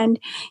 and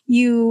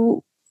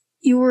you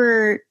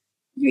were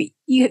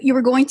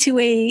going to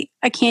a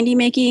candy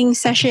making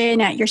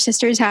session at your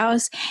sister's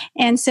house,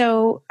 and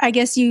so I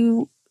guess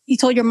you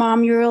told your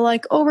mom, you were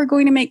like, oh, we're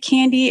going to make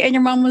candy, and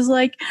your mom was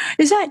like,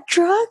 is that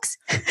drugs?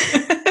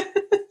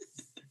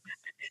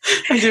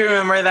 I do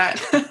remember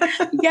that.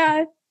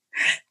 Yeah.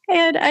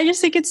 And I just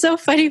think it's so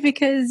funny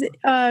because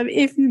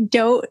if you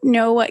don't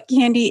know what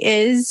candy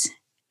is,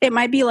 it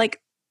might be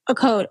like a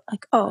code,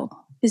 like, oh,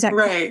 is that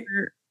right?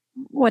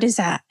 What is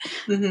that?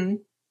 Mm-hmm.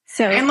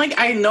 So, and like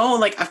I know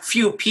like a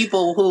few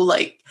people who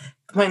like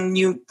when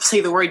you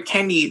say the word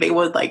candy, they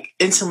would like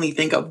instantly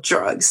think of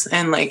drugs,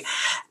 and like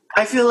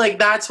I feel like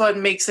that's what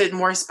makes it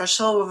more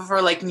special for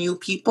like new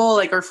people,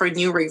 like, or for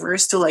new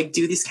ravers to like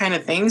do these kind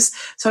of things.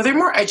 So they're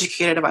more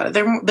educated about it.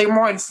 They're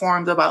more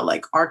informed about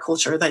like our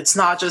culture. That's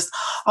not just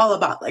all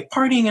about like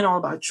partying and all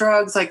about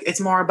drugs. Like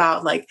it's more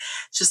about like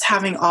just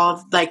having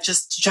all like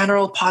just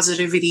general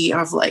positivity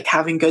of like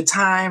having good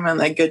time and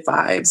like good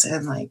vibes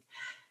and like,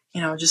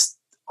 just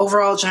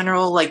overall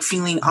general like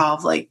feeling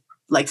of like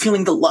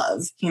feeling the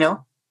love,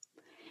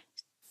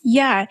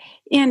 Yeah.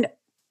 And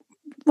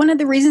one of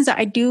the reasons that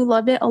I do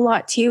love it a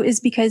lot too is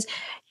because,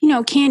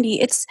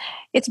 candy, it's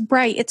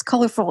bright, it's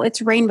colorful,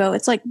 it's rainbow,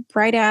 it's like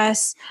bright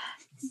ass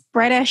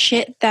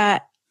shit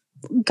that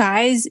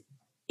guys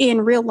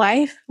in real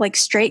life, like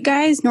straight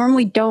guys,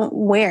 normally don't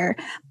wear.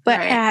 But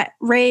Right. at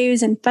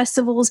raves and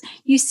festivals,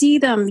 you see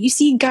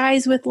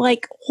guys with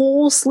like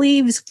whole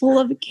sleeves full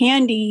of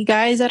candy,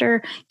 guys that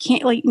are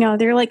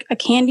they're like a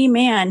candy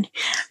man.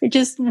 They're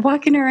just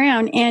walking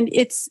around, and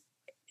it's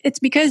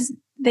because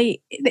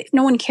they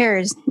no one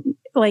cares.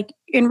 Like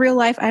in real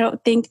life, I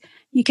don't think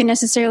you can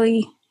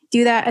necessarily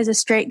do that as a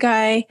straight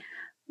guy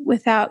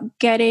without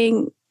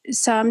getting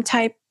some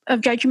type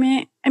of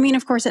judgment. I mean,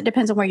 of course, it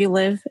depends on where you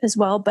live as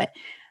well, but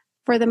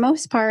for the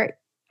most part,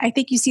 I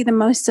think you see the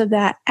most of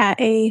that at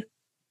a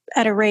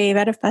rave,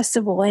 at a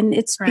festival, and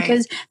it's Right.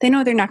 because they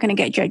know they're not going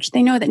to get judged.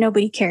 They know that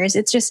nobody cares.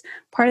 It's just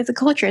part of the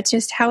culture. It's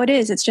just how it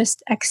is. It's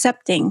just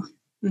accepting.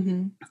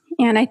 Mm-hmm.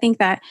 And I think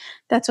that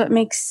that's what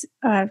makes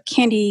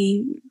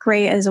candy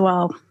great as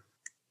well.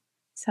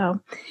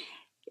 So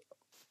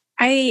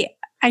I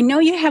know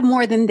you have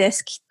more than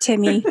this,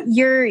 Timmy.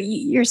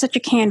 You're such a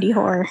candy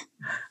whore.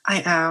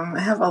 I am. I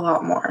have a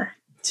lot more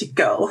to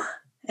go.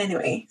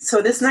 Anyway,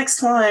 so this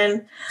next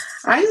one,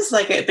 I just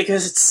like it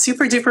because it's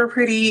super duper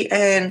pretty.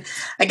 And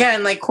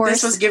again, like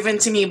this was given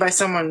to me by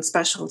someone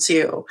special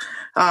too.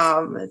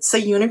 It's a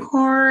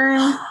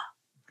unicorn.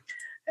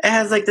 It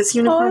has like this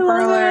unicorn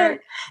color.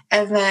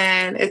 And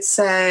then it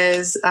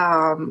says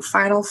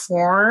final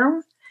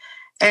form.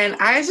 And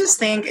I just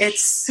think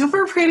it's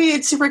super pretty.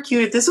 It's super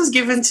cute. This was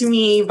given to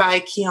me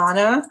by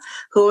Kiana,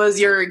 who was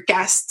your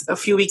guest a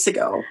few weeks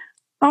ago.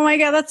 Oh my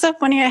God, that's so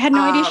funny. I had no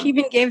idea she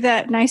even gave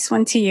that nice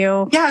one to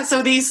you. Yeah,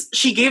 so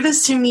she gave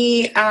this to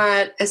me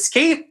at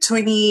Escape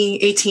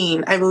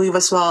 2018, I believe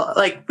as well.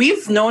 Like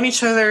we've known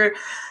each other,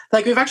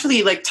 like we've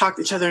actually like talked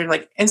to each other in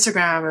like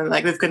Instagram and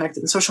like we've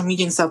connected in social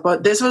media and stuff.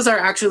 But this was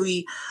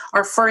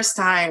our first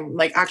time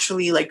like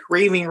actually like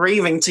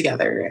raving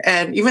together.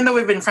 And even though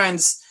we've been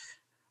friends,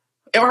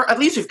 or at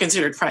least we've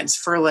considered friends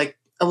for like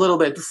a little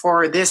bit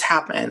before this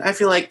happened, I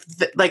feel like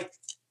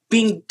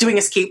doing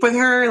Escape with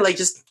her, like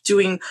just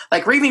doing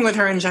like raving with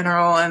her in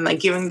general and like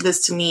giving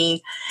this to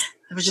me,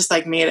 it was just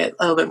like made it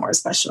a little bit more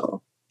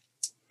special.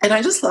 And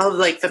I just love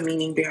like the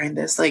meaning behind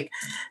this. Like it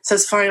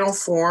says final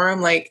form.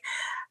 Like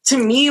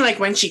to me, like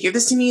when she gave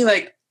this to me,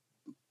 like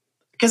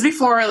because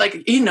before, like,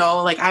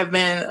 like I've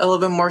been a little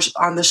bit more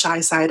on the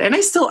shy side and I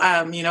still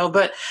am,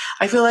 but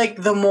I feel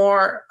like the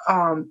more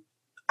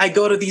I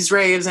go to these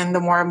raves and the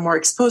more I'm more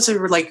exposed to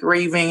like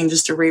raving and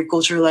just a rave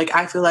culture, like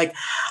I feel like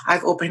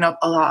I've opened up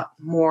a lot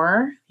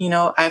more,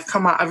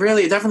 I've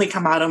really definitely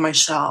come out of my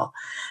shell.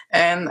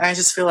 And I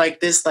just feel like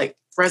this like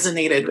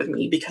resonated with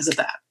me because of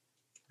that.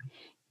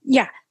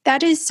 Yeah,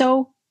 that is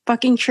so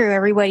fucking true,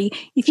 everybody.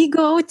 If you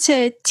go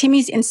to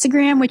Timmy's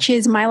Instagram, which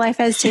is My Life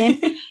as Tim,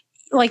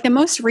 like the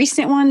most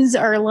recent ones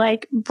are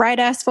like bright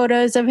ass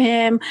photos of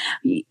him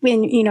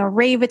in,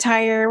 rave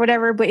attire or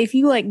whatever. But if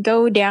you like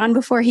go down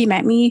before he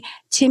met me,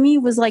 Timmy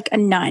was like a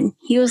nun.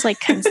 He was like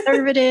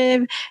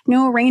conservative,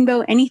 no rainbow,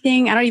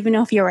 anything. I don't even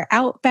know if you were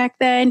out back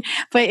then,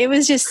 but it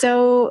was just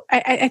so,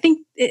 I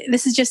think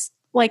this is just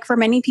like for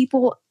many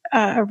people,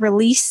 a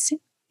release.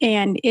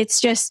 And it's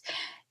just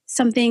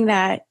something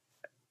that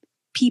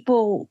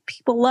people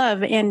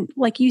love. And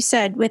like you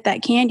said, with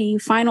that candy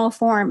final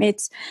form,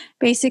 it's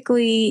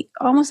basically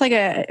almost like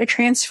a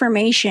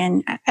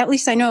transformation. At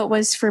least I know it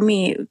was for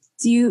me.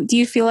 Do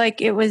you feel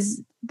like it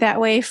was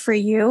that way for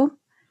you?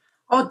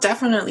 Oh,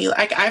 definitely.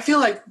 Like I feel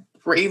like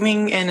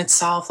raving in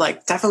itself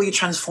like definitely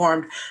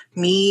transformed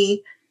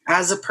me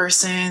as a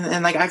person.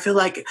 And like I feel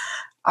like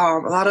a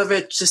lot of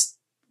it just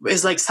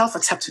is like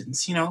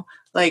self-acceptance,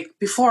 like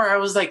before I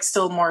was like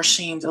still more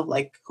ashamed of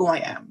like who I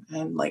am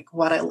and like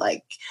what I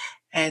like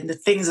and the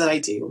things that I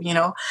do,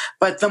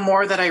 but the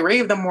more that I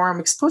rave, the more I'm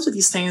exposed to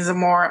these things, the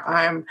more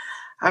I've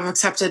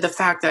accepted the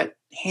fact that,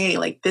 hey,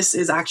 like this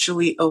is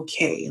actually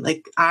okay.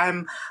 Like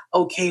I'm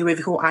okay with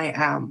who I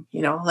am,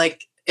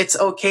 like it's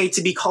okay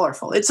to be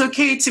colorful. It's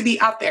okay to be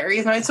out there.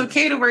 It's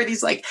okay to wear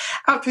these like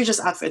outrageous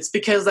outfits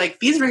because like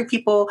these very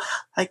people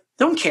like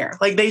don't care.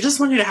 Like they just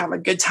want you to have a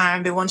good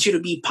time. They want you to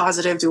be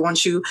positive. They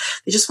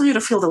just want you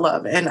to feel the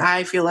love. And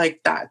I feel like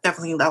that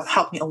definitely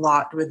helped me a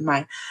lot with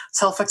my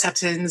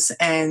self-acceptance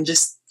and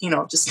just,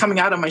 just coming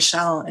out of my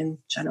shell in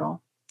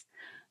general.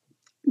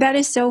 That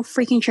is so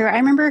freaking true. I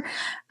remember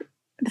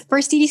the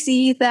first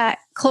EDC that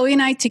Chloe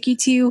and I took you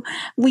to,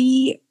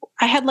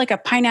 I had like a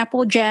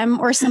pineapple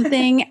gem or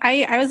something.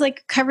 I was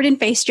like covered in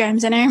face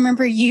gems. And I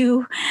remember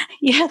you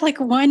had like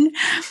one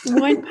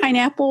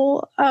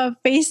pineapple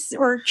face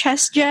or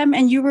chest gem.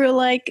 And you were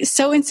like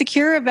so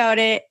insecure about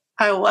it.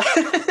 I was.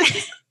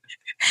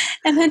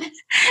 and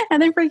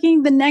then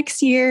freaking the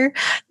next year,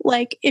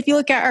 like if you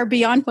look at our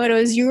Beyond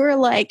photos, you were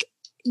like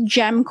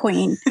gem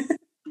queen.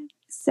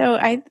 So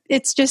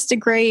it's just a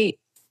great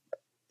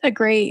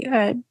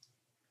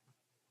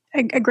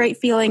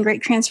feeling,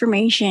 great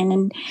transformation.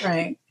 And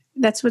right.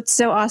 that's what's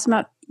so awesome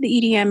about the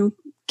EDM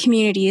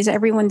community is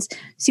everyone's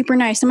super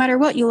nice, no matter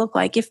what you look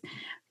like. If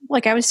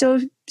like I was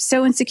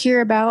so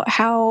insecure about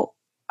how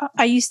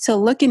I used to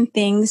look in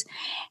things,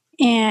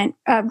 and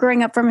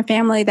growing up from a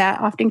family that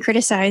often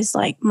criticized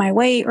like my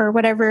weight or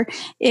whatever,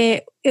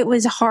 it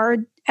was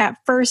hard at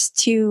first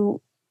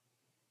to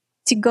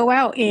go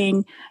out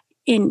in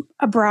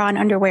a bra and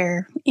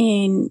underwear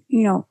in,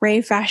 you know,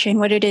 rave fashion,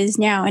 what it is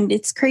now. And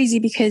it's crazy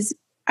because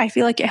I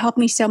feel like it helped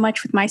me so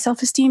much with my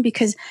self-esteem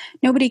because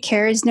nobody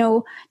cares.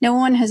 No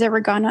one has ever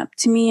gone up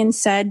to me and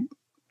said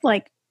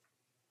like,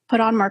 put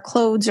on more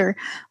clothes or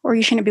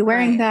you shouldn't be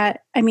wearing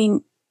that. I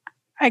mean,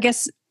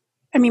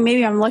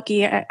 maybe I'm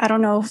lucky. I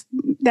don't know if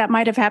that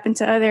might have happened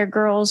to other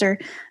girls or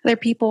other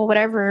people,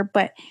 whatever,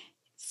 but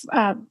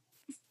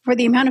for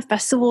the amount of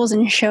festivals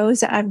and shows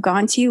that I've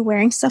gone to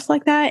wearing stuff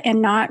like that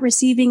and not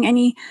receiving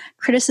any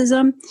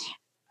criticism,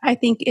 I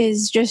think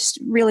is just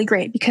really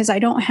great because I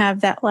don't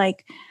have that,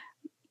 like,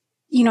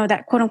 you know,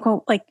 that quote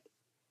unquote,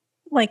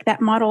 like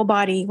that model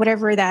body,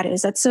 whatever that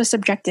is. That's so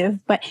subjective,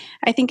 but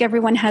I think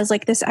everyone has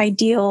like this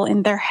ideal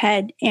in their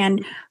head.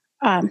 And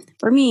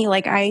for me,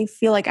 like, I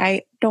feel like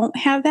I don't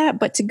have that,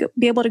 but to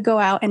be able to go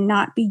out and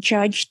not be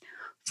judged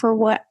for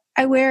what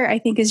I wear, I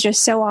think is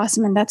just so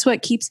awesome. And that's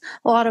what keeps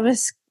a lot of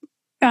us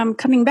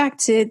coming back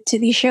to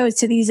these shows,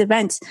 to these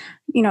events,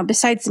 you know,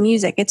 besides the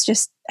music, it's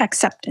just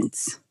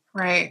acceptance.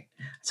 Right.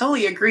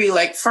 Totally agree.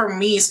 Like for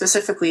me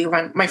specifically,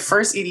 when my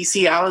first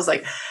EDC, I was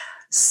like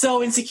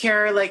so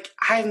insecure. Like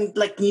I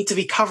like need to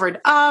be covered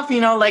up,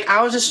 you know, like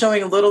I was just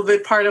showing a little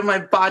bit part of my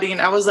body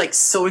and I was like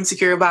so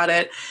insecure about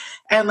it.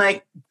 And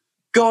like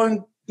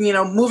going, you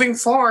know, moving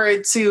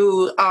forward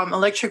to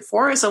Electric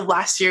Forest of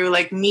last year,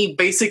 like me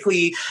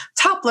basically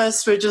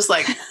topless with just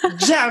like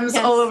gems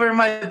all over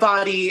my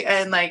body.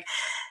 And like,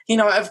 you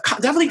know, I've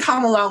definitely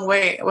come a long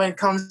way when it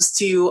comes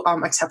to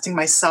accepting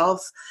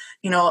myself.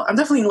 You know, I'm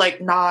definitely like,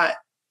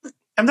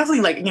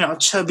 you know,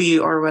 chubby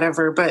or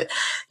whatever, but,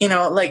 you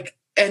know, like,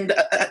 and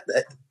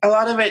a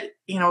lot of it,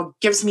 you know,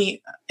 gives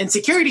me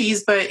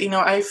insecurities, but, you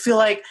know, I feel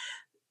like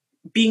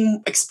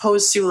being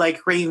exposed to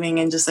like raving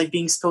and just like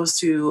being exposed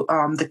to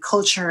the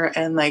culture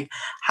and like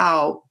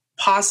how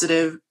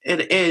positive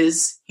it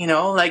is, you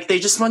know, like they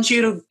just want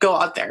you to go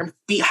out there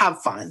and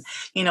have fun,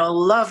 you know,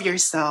 love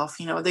yourself,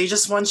 you know, they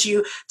just want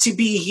you to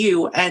be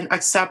you and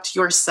accept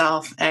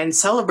yourself and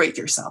celebrate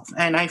yourself.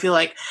 And I feel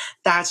like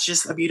that's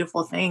just a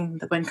beautiful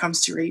thing when it comes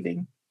to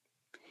raving.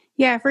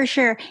 Yeah, for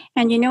sure.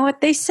 And you know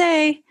what they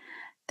say?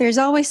 There's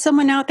always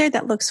someone out there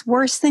that looks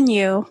worse than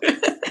you.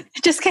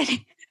 Just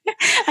kidding.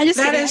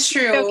 That is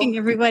true. Joking,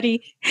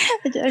 everybody.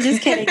 I'm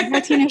just kidding.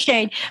 That's no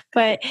shade.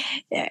 But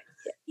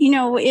you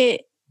know,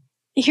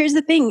 here's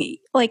the thing.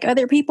 Like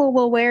other people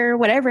will wear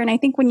whatever, and I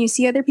think when you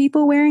see other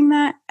people wearing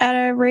that at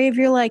a rave,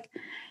 you're like,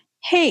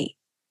 "Hey,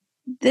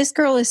 this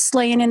girl is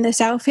slaying in this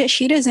outfit.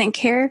 She doesn't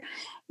care.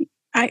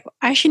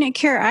 I shouldn't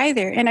care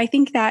either." And I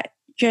think that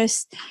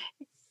just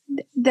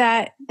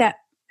that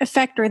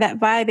effect or that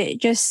vibe, it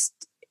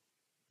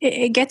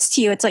gets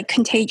to you. It's like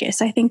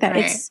contagious. I think that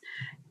it's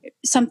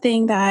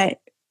something that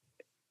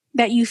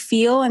you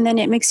feel, and then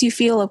it makes you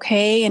feel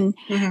okay. And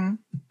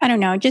I don't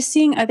know, just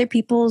seeing other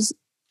people's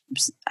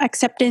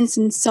acceptance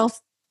and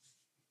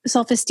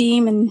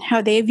self-esteem and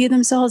how they view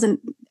themselves. And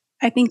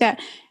I think that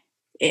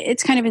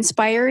it's kind of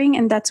inspiring.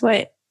 And that's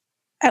what,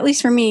 at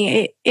least for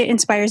me, it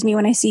inspires me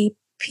when I see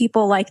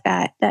people like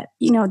that,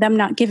 you know, them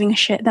not giving a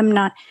shit, them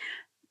not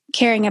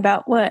caring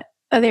about what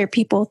other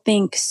people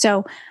think.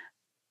 So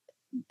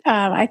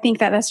I think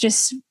that that's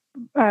just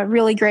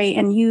really great.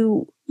 And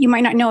you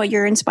might not know it,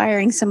 you're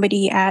inspiring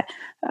somebody at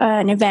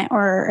an event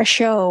or a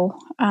show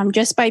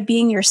just by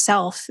being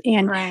yourself.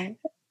 And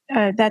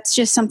that's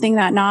just something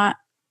that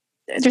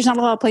there's not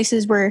a lot of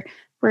places where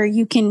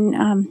you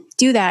can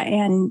do that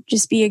and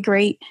just be a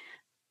great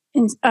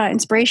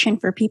inspiration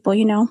for people,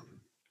 you know?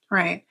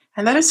 Right.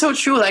 And that is so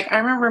true. Like I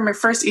remember my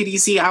first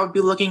EDC, I would be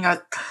looking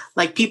at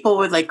like people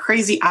with like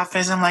crazy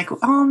outfits. I'm like,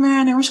 oh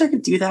man, I wish I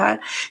could do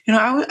that. You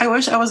know, I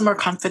wish I was more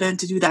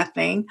confident to do that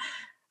thing.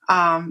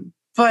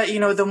 But you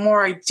know, the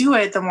more I do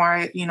it, the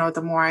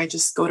more I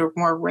just go to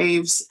more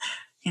raves,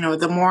 you know,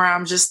 the more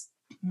I'm just,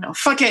 you know,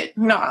 fuck it.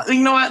 You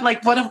know what?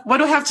 Like, what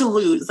do I have to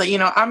lose? Like, you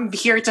know, I'm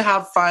here to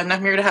have fun.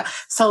 I'm here to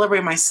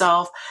celebrate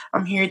myself.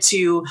 I'm here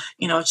to,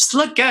 you know, just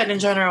look good in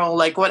general.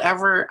 Like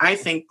whatever I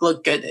think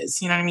look good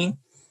is, you know what I mean?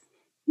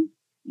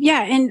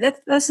 Yeah. And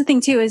that's the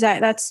thing too, is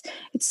that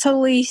it's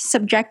totally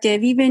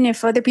subjective. Even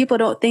if other people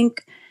don't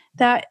think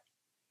that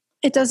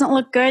it doesn't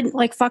look good,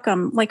 like, fuck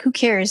them. Like, who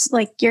cares?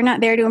 Like, you're not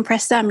there to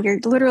impress them. You're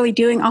literally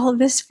doing all of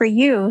this for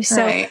you.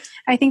 So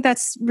I think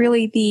that's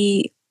really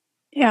the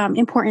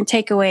important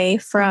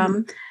takeaway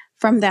from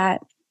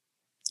that.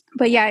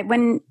 But yeah,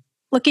 when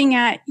looking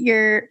at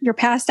your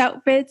past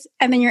outfits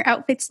and then your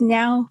outfits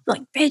now,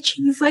 like, bitch,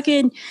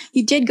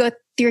 you did go through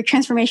your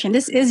transformation.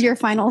 This is your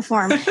final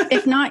form.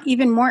 If not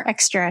even more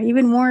extra,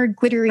 even more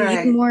glittery,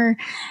 even more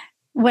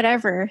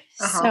whatever.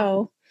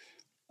 So.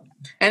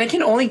 And it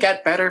can only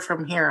get better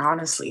from here,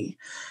 honestly.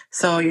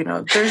 So, you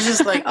know, there's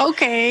just like...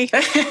 Okay.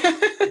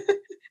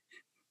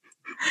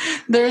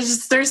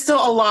 there's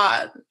still a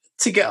lot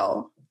to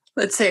go.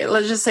 Let's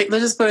just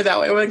put it that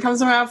way. When it comes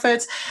to my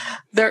outfits,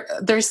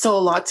 there's still a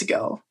lot to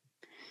go.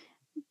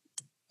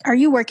 Are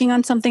you working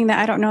on something that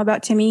I don't know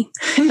about, Timmy?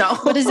 No.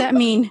 What does that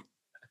mean?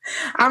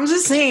 I'm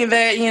just saying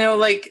that,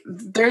 like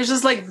there's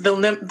just like the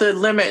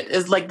limit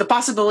is like the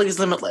possibility is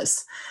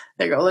limitless.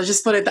 There you go. Let's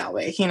just put it that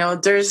way.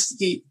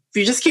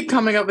 You just keep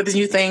coming up with these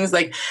new things,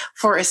 like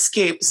for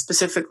escape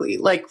specifically.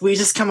 Like we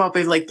just come up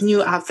with like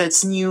new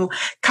outfits, new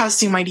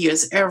costume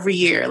ideas every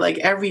year. Like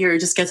every year it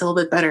just gets a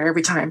little bit better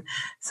every time.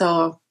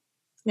 So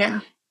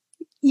yeah.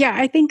 Yeah,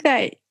 I think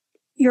that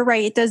you're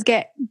right. It does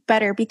get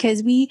better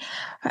because we,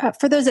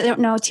 for those that don't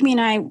know, Timmy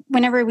and I,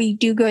 whenever we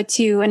do go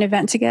to an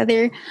event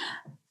together,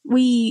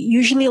 we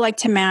usually like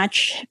to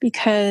match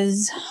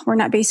because we're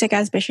not basic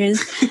as bitches.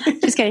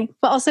 Just kidding.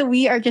 But also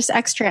we are just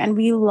extra and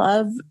we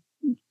love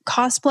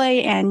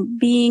cosplay and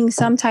being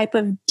some type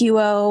of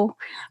duo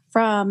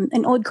from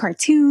an old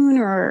cartoon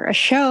or a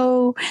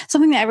show,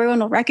 something that everyone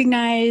will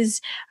recognize.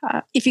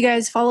 If you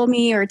guys follow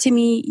me or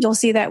Timmy, you'll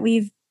see that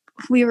he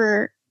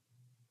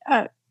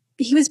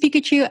was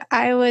Pikachu,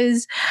 I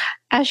was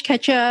Ash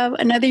Ketchum.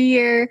 Another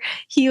year,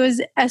 he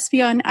was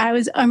Espeon, I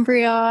was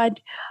Umbreon.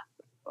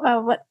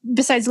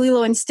 Besides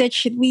Lilo and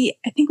Stitch,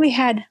 I think we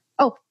had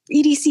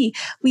EDC.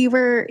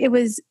 It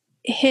was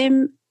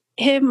him,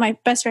 my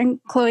best friend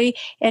Chloe,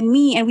 and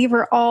me, and we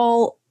were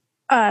all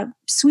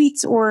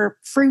sweets or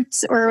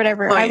fruits or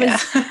whatever.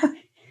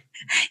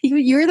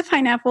 You were the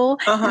pineapple,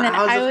 and then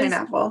I was the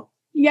pineapple.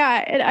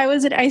 Yeah, and I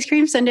was an ice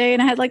cream sundae,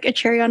 and I had like a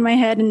cherry on my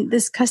head, and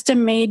this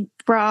custom made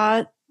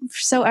bra,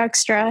 so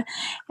extra.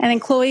 And then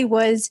Chloe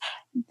was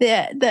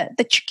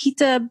the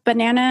Chiquita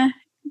banana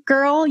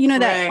girl,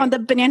 that right. on the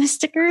banana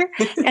sticker,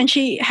 and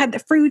she had the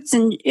fruits,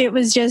 and it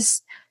was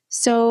just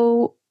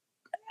so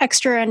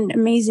extra and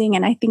amazing.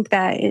 And I think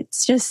that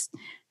it's just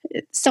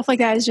stuff like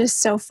that is just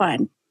so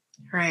fun.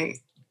 Right.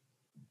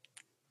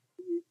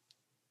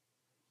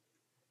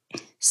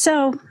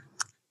 So,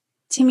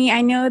 Timmy,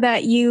 I know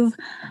that you've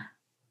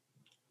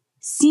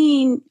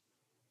seen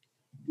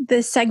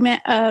the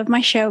segment of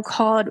my show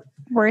called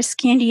Worst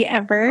Candy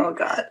Ever. Oh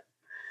God.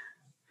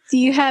 Do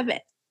you have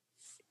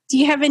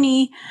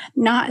any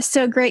not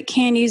so great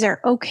candies or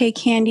okay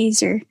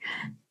candies or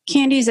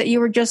candies that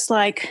you were just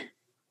like?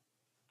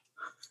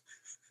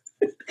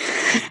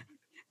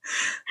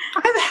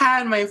 I've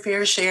had my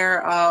fair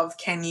share of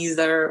candies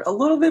that are a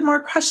little bit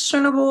more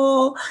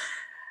questionable,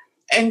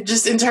 and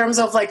just in terms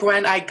of like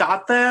when I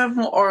got them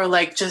or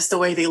like just the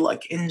way they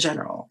look in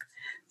general.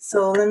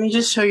 So let me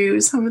just show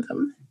you some of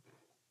them.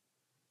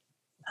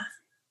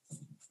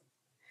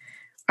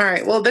 All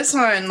right. Well, this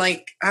one,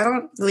 like, I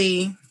don't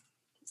really,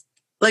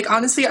 like,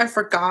 honestly, I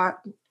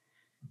forgot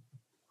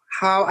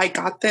how I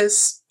got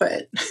this,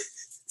 but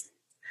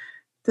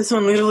this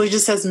one literally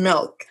just says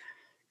milk.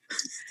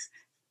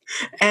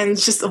 And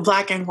it's just a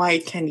black and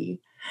white candy.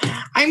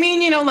 I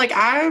mean, like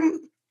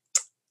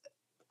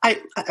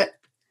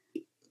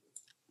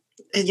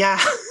yeah.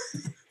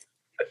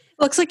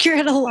 Looks like you're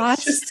at a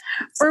loss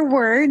for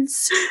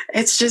words.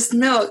 It's just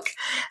milk.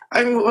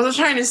 What I'm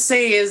trying to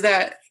say is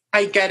that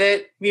I get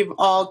it. We've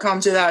all come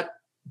to that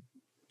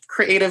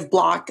creative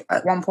block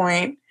at one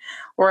point.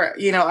 Or,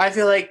 I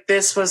feel like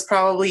this was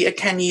probably a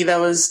candy that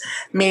was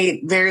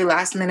made very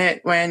last minute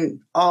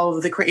when all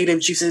of the creative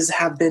juices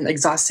have been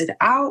exhausted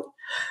out.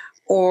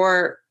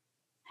 Or,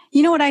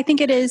 you know what I think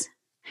it is?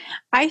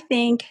 I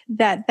think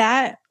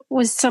that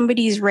was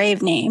somebody's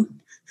rave name.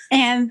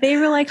 And they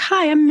were like,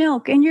 "Hi, I'm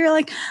Milk." And you're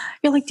like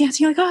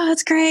dancing, you're like, "Oh,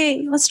 that's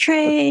great. Let's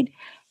trade."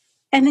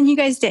 And then you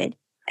guys did.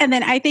 And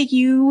then I think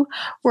you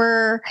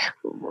were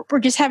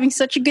just having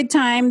such a good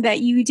time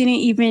that you didn't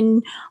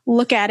even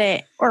look at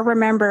it or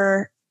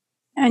remember.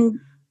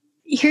 And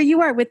here you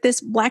are with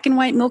this black and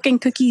white milk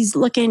and cookies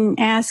looking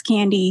ass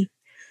candy.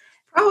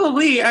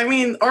 Probably. I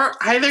mean, or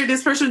either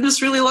this person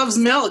just really loves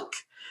milk.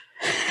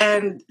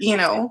 And,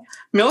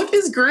 milk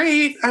is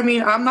great. I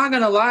mean, I'm not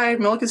going to lie.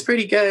 Milk is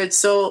pretty good.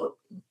 So,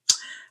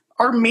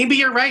 or maybe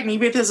you're right.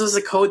 Maybe this was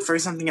a code for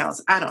something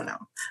else. I don't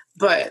know.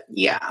 But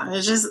yeah,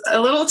 it's just a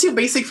little too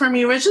basic for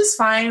me, which is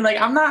fine. Like,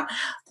 I'm not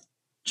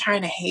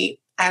trying to hate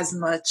as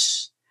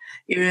much,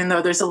 even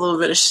though there's a little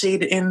bit of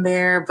shade in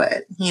there,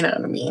 but you know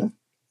what I mean?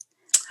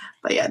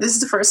 But yeah, this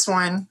is the first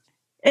one.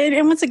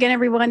 And once again,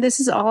 everyone, this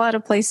is all out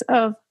of place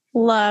of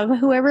love.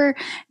 Whoever,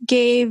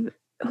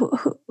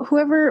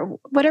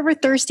 whatever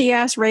thirsty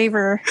ass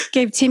raver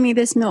gave Timmy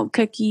this milk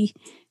cookie,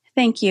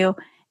 thank you.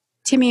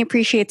 Timmy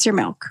appreciates your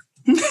milk.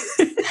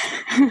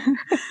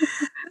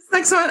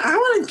 Next one, I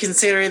want to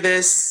consider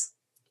this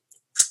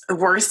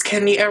worst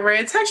candy ever.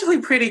 It's actually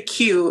pretty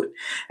cute.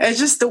 It's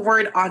just the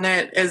word on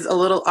it is a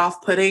little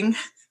off-putting.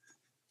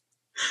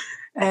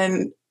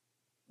 And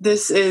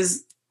this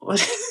is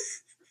what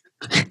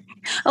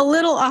a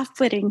little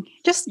off-putting.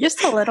 Just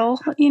a little.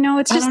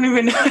 It's just I don't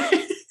even know.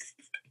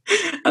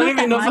 I don't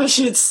even know if I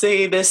should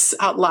say this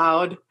out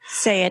loud.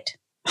 Say it.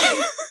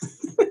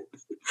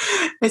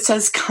 It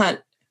says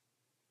cunt.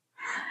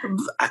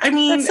 I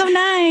mean, that's so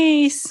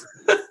nice.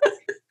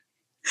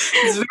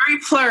 It's very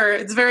plur.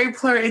 It's very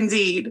plur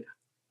indeed.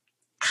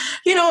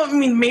 You know, I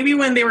mean, maybe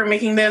when they were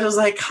making this, it was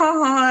like,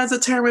 haha, it's a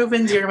term of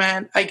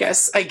endearment. I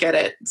guess I get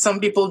it. Some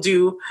people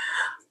do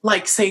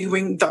like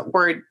saying that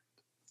word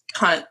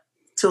cunt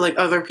to like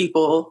other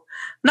people,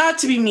 not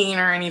to be mean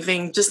or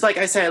anything, just like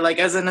I said, like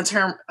as a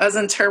term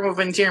of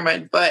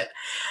endearment. But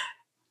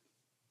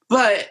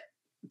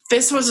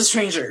this was a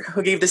stranger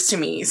who gave this to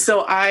me.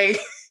 So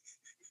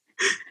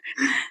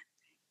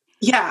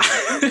yeah.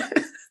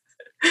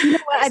 You know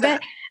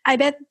what? I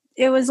bet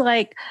it was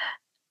like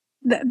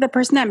the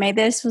person that made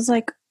this was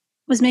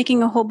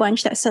making a whole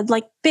bunch that said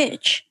like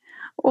bitch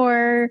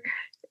or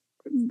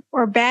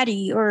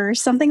baddie or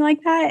something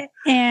like that.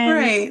 And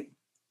right.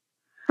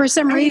 For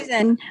some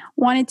reason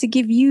wanted to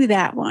give you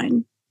that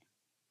one.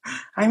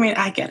 I mean,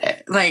 I get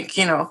it. Like,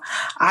 you know,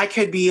 I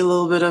could be a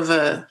little bit of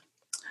a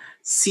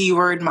C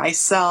word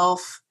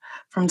myself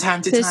from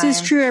time to time. This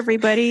is true,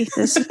 everybody.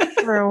 This is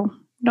true.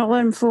 Don't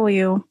let him fool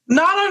you.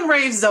 Not on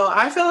raves, though.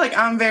 I feel like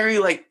I'm very,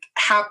 like,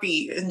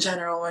 happy in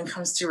general when it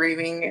comes to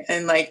raving.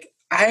 And, like,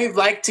 I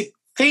like to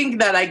think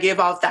that I give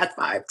off that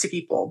vibe to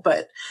people.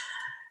 But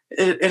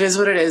it is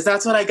what it is.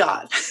 That's what I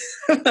got.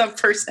 That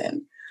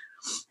person.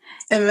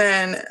 And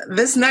then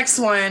this next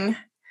one,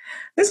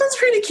 this one's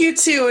pretty cute,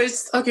 too.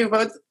 It's okay,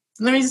 but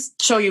let me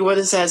show you what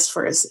it says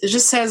first. It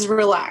just says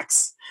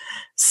relax.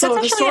 So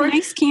that's actually a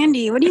nice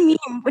candy. What do you mean?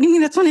 What do you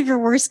mean that's one of your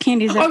worst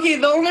candies? Okay,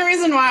 the only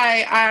reason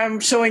why I'm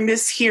showing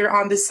this here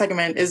on this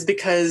segment is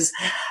because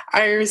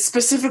I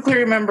specifically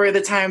remember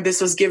the time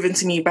this was given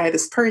to me by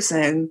this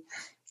person.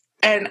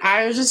 And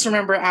I just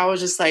remember I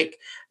was just like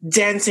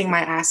dancing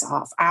my ass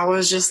off. I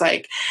was just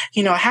like,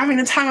 you know, having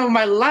the time of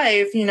my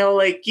life, you know,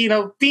 like, you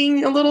know,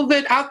 being a little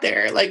bit out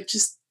there, like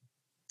just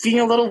being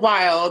a little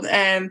wild.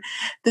 And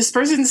this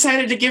person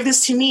decided to give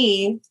this to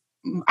me.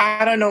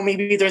 I don't know,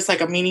 maybe there's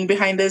like a meaning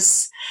behind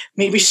this.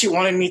 Maybe she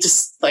wanted me to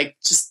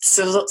just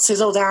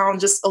sizzle down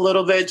just a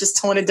little bit, just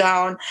tone it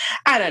down.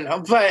 I don't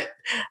know. But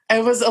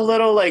I was a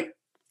little like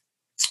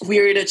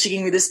weird that she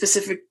gave me this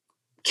specific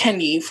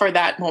candy for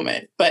that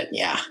moment. But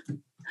yeah.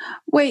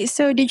 Wait,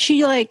 so did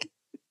she like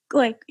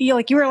you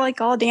were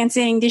like all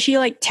dancing? Did she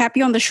like tap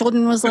you on the shoulder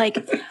and was like,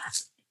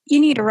 you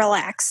need to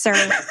relax, sir?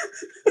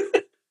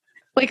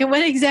 Like,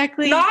 what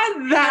exactly?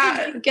 Not that.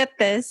 How did you get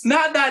this?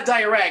 Not that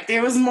direct.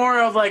 It was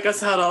more of like a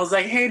subtle. I was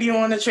like, hey, do you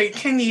want to trade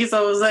candies? I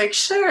was like,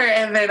 sure.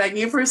 And then I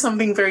gave her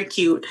something very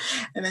cute.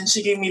 And then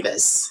she gave me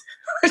this,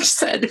 which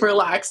said,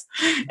 relax.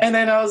 And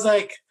then I was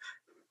like,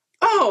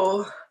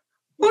 oh,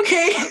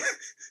 okay.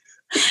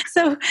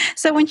 So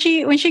when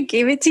she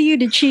gave it to you,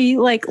 did she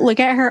like look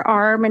at her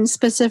arm and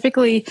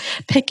specifically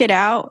pick it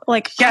out?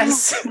 Like,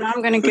 yes,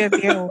 I'm going to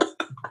give you.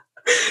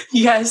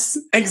 Yes,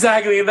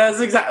 exactly. That's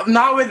exactly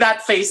not with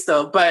that face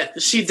though,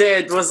 but she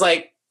was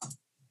like,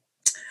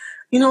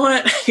 you know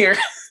what? Here.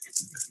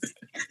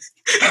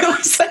 It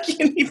looks like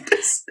you need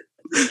this.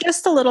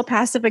 Just a little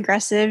passive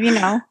aggressive, you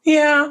know.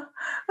 Yeah.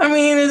 I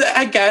mean,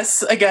 I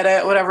guess I get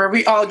it. Whatever.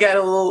 We all get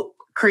a little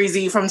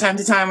crazy from time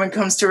to time when it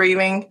comes to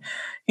raving.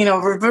 You know,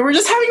 but we're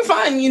just having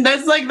fun.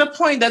 That's like the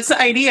point. That's the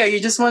idea. You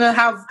just want to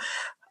have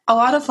a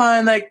lot of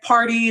fun, like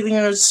party, you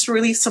know, just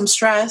release some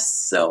stress.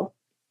 So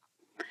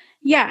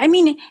yeah, I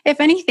mean, if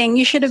anything,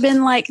 you should have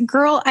been like,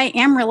 girl, I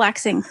am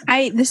relaxing.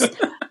 This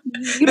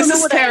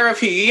is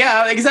therapy.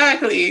 Yeah,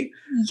 exactly.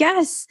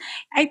 Yes.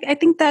 I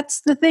think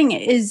that's the thing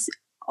is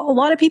a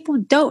lot of people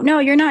don't know.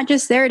 You're not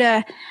just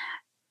there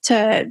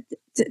to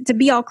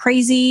be all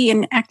crazy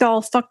and act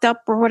all fucked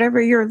up or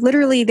whatever. You're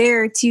literally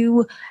there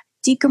to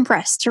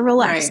decompress, to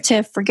relax, right,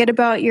 to forget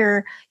about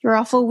your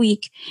awful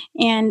week.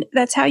 And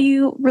that's how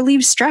you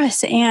relieve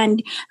stress.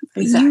 And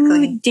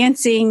exactly, you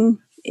dancing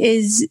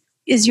is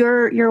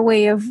your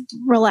way of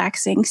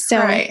relaxing. So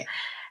right,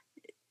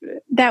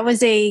 that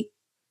was a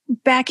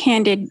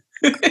backhanded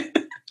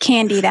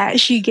candy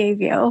that she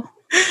gave you.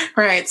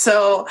 Right.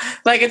 So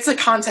like it's a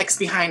context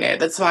behind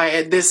it. That's why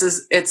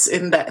it's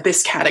in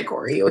this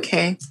category.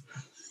 Okay.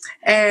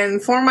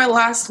 And for my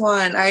last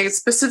one, I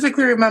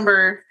specifically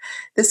remember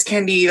this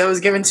candy that was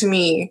given to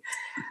me.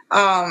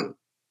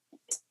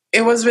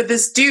 It was with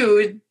this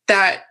dude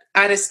that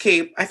at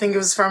Escape, I think it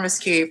was from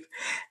Escape.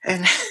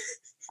 And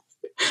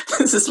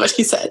this is what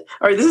he said,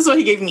 or this is what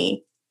he gave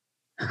me.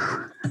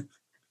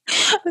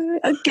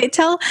 Okay,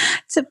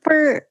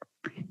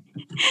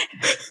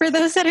 for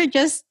those that are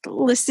just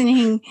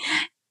listening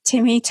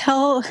to me,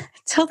 tell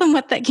them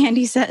what that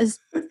candy says.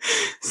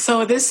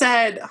 So this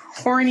said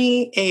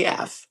horny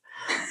AF,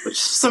 which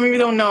some of you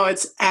don't know,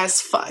 it's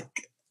as fuck.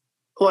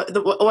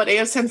 What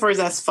AF stands for is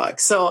as fuck.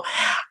 So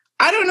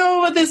I don't know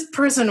what this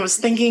person was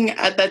thinking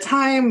at that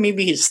time.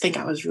 Maybe he just think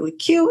I was really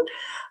cute.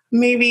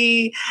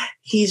 Maybe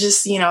he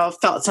just,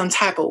 felt some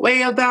type of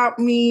way about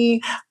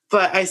me,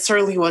 but I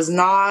certainly was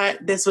not.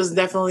 This was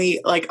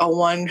definitely like a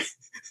one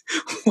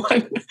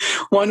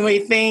way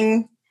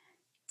thing.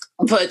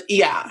 But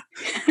yeah.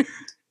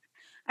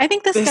 I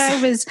think this guy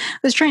was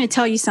trying to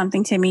tell you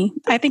something to me.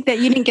 I think that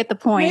you didn't get the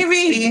point.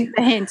 Maybe.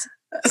 The hint.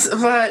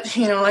 But,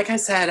 like I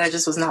said, I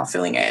just was not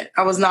feeling it.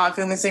 I was not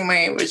feeling the same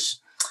way, which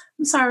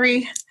I'm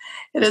sorry.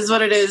 It is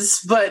what it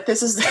is, but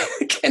this is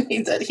the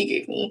candy that he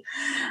gave me.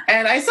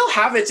 And I still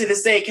have it to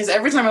this day because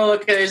every time I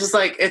look at it, it's just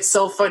like, it's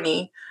so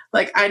funny.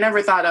 Like, I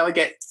never thought I would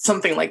get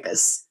something like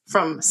this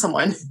from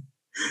someone.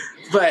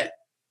 But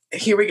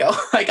here we go.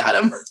 I got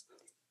him.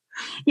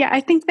 Yeah, I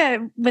think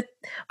that with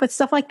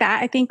stuff like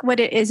that, I think what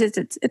it is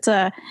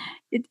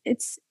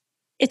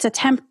it's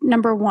attempt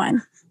number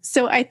one.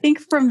 So I think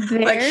from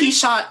there, like he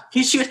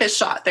shoot his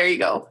shot. There you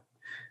go.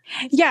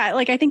 Yeah,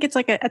 like I think it's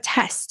like a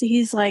test.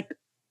 He's like,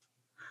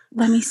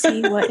 let me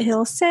see what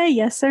he'll say,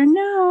 yes or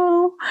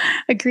no,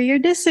 agree or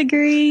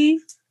disagree.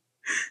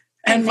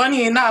 And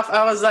funny enough,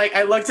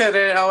 I looked at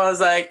it, I was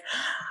like,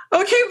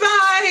 okay,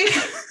 bye.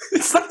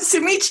 It's nice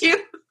to meet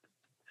you.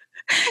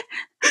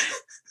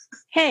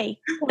 Hey,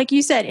 like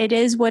you said, it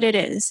is what it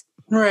is.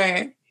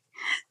 Right.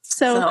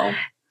 So.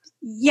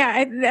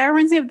 Yeah, that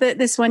reminds me of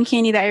this one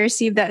candy that I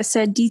received that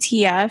said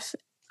DTF.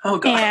 Oh,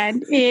 God.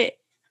 And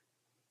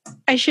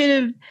I should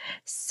have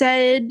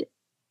said,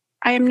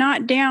 I am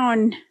not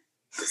down,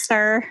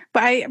 sir.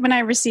 But when I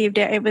received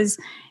it, it was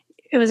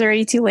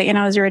already too late and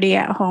I was already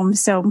at home.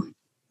 So,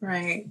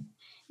 right.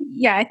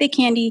 Yeah, I think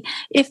candy,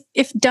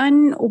 if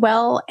done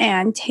well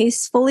and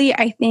tastefully,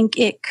 I think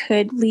it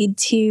could lead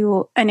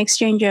to an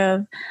exchange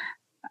of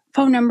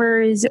phone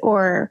numbers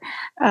or,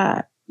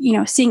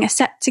 seeing a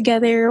set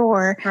together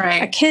or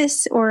a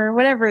kiss or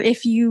whatever.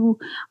 If you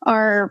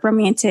are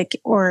romantic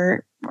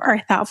or are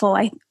thoughtful,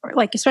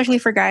 especially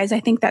for guys,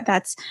 I think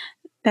that's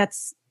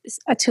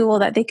a tool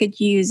that they could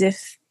use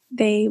if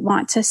they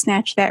want to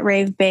snatch that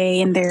rave bae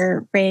in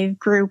their rave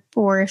group,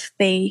 or if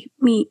they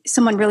meet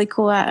someone really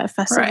cool at a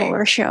festival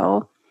or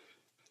show.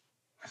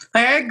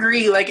 I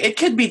agree. Like, it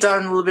could be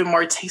done a little bit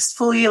more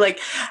tastefully. Like,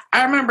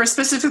 I remember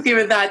specifically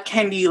with that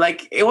candy,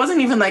 like, it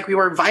wasn't even like we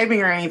were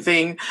vibing or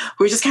anything.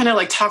 We just kind of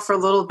like talked for a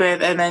little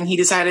bit, and then he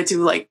decided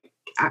to like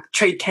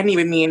trade candy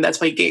with me, and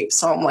that's what he gave.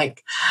 So I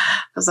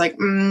was like,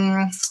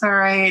 all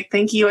right,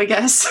 thank you, I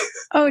guess.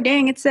 Oh,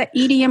 dang, it's that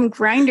EDM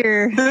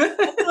grinder.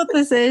 That's what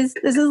this is.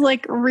 This is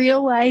like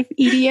real life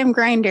EDM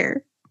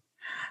grinder.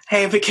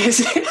 Hey,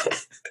 because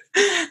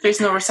there's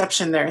no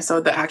reception there,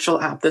 so the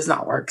actual app does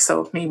not work.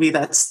 So maybe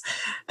that's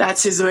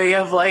his way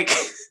of like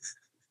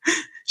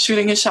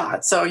shooting a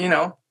shot. So,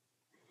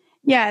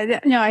 Yeah,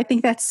 no, I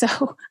think that's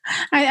so.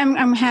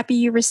 I'm happy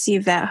you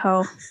received that,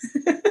 Ho.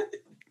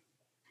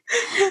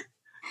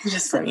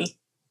 Just funny.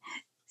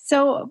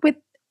 So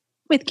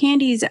with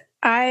candies,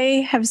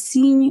 I have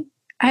seen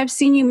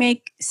you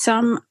make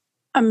some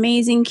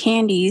amazing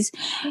candies.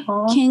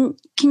 Aww.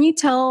 Can you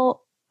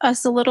tell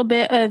us a little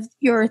bit of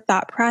your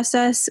thought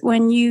process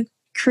when you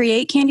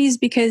create candies?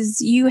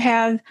 Because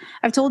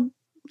I've told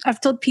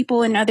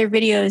people in other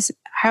videos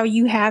how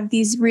you have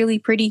these really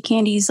pretty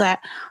candies that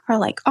are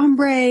like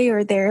ombre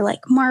or they're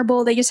like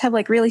marble. They just have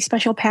like really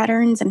special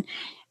patterns. And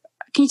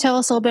can you tell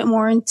us a little bit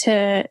more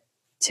into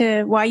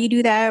why you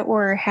do that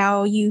or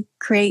how you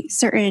create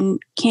certain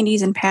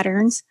candies and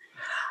patterns?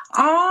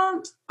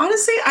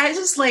 Honestly, I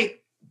just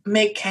like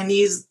make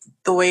candies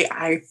the way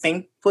I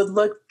think would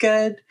look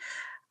good.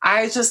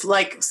 I just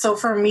so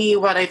for me,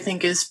 what I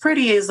think is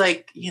pretty is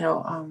like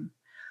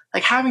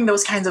having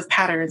those kinds of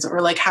patterns,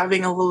 or like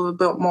having a little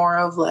bit more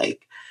of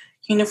like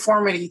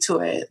uniformity to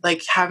it.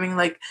 Like having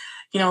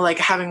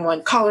having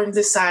one color on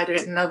this side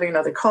and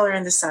another color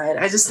on this side.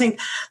 I just think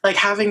like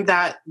having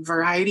that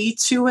variety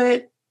to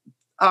it,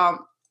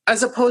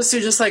 as opposed to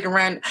just like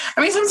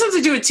sometimes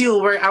I do it too,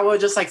 where I will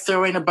just like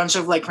throw in a bunch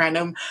of like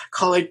random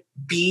colored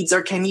beads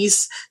or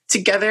candies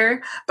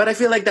together. But I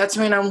feel like that's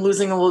when I'm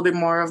losing a little bit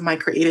more of my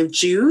creative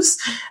juice.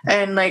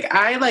 And like,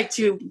 I like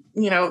to,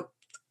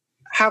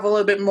 have a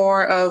little bit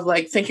more of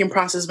like thinking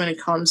process when it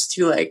comes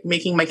to like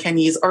making my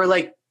candies, or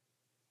like,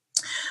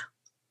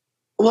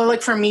 well,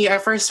 like for me, I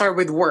first start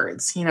with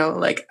words,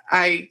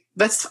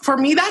 that's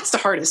the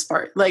hardest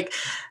part. Like,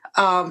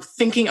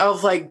 thinking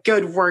of like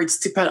good words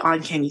to put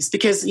on candies,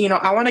 because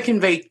I want to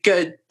convey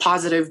good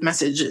positive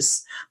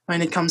messages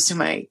when it comes to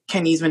my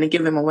candies, when I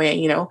give them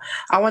away.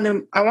 I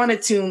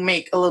wanted to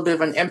make a little bit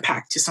of an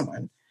impact to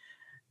someone.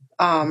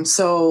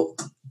 So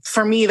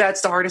for me,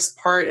 that's the hardest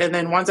part. And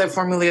then once I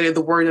formulated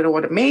the word that I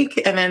want to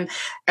make, and then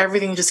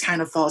everything just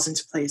kind of falls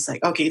into place.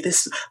 Like, okay,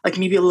 this like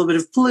maybe a little bit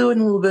of blue and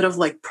a little bit of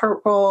like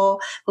purple, a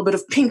little bit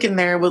of pink in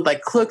there would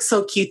like look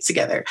so cute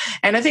together.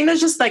 And I think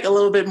that's just like a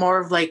little bit more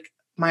of like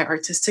my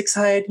artistic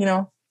side,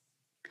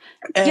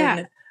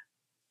 And,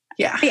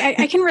 yeah.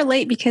 I can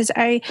relate, because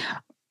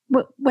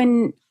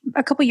when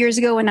a couple years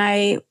ago, when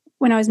I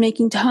was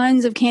making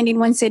tons of candy in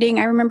one sitting,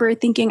 I remember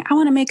thinking, I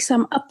want to make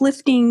some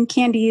uplifting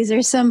candies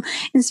or some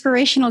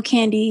inspirational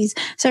candies.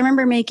 So I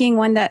remember making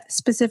one that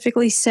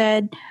specifically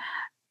said,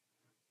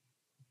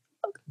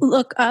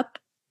 look up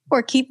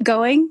or keep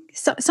going.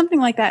 So, something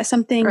like that,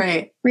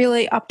 something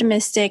really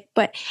optimistic.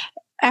 But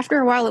after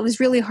a while, it was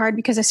really hard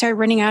because I started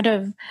running out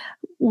of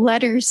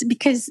letters,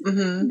 because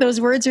those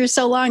words are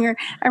so long. Or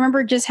I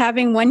remember just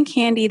having one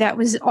candy that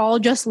was all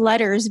just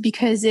letters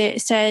because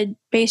it said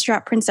Bass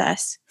Drop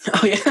Princess.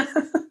 Oh yeah.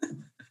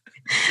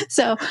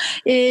 So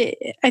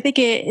I think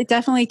it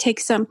definitely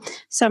takes some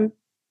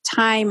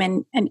time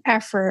and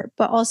effort,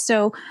 but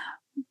also,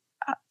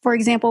 for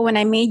example, when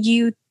I made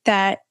you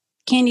that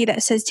candy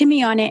that says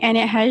Timmy on it and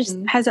it has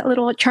that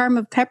little charm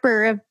of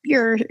pepper of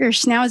your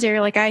schnauzer,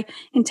 like I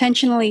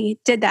intentionally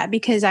did that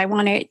because I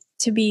want it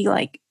to be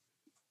like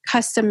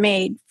custom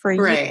made for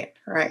you.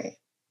 Right.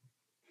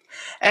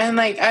 And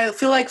like I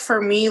feel like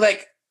for me,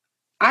 like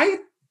I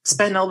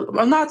spend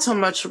not so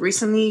much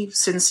recently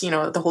since, you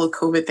know, the whole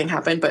COVID thing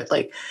happened, but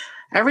like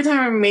every time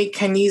I make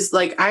candies,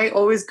 like I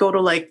always go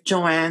to like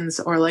Joann's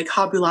or like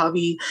Hobby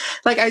Lobby.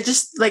 Like I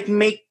just like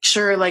make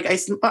sure, like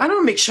I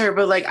don't make sure,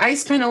 but like I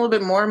spend a little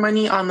bit more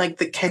money on like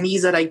the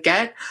candies that I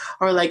get,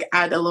 or like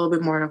add a little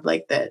bit more of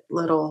like that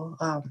little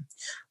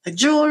like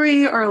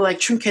jewelry or like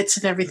trinkets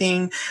and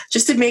everything,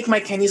 just to make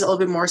my candies a little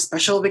bit more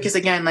special. Because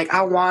again, like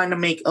I want to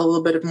make a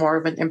little bit more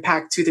of an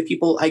impact to the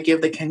people I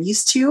give the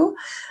candies to.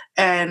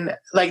 And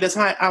like, that's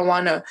why I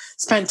want to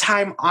spend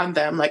time on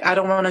them. Like, I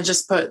don't want to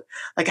just put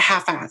like a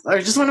half-ass, or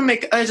just want to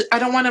make, I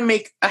don't want to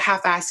make a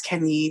half-ass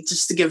candy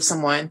just to give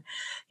someone,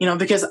 you know,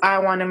 because I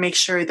want to make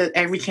sure that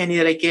every candy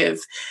that I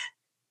give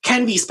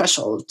can be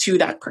special to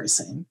that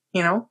person,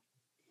 you know?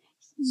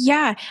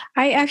 Yeah,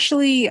 I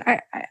actually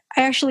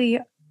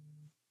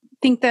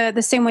think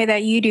the same way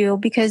that you do,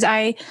 because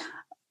I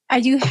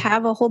do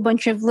have a whole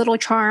bunch of little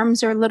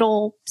charms or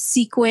little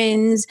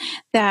sequins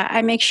that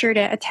I make sure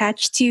to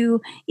attach to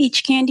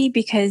each candy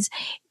because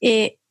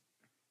like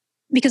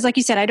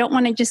you said, I don't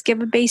want to just give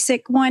a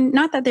basic one.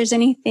 Not that there's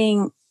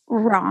anything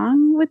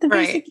wrong with the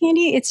basic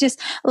candy. It's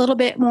just a little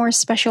bit more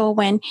special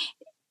when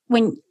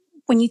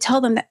you tell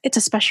them that it's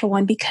a special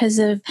one because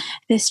of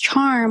this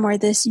charm or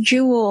this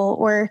jewel,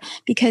 or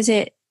because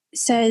it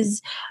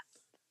says,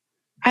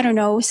 I don't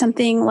know,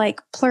 something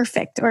like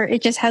perfect, or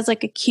it just has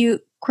like a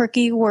cute,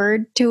 quirky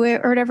word to it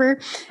or whatever.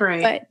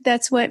 Right. But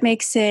that's what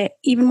makes it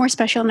even more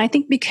special. And I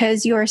think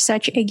because you are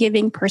such a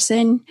giving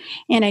person,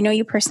 and I know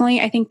you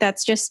personally, I think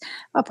that's just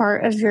a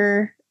part of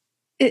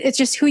it's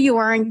just who you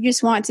are. And you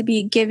just want to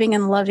be giving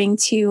and loving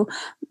to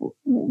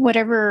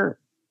whatever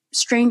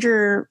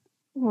stranger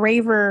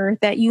raver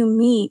that you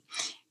meet.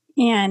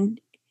 And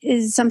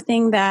is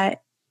something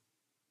that,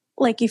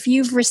 like, if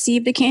you've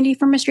received a candy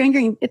from a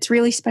stranger, it's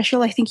really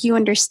special. I think you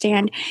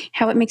understand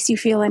how it makes you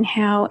feel and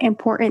how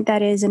important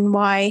that is, and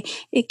why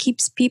it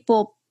keeps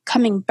people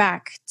coming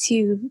back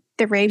to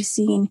the rave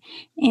scene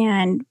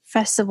and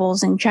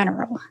festivals in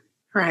general.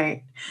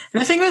 Right.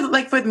 And the thing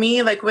with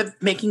me, like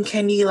with making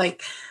candy,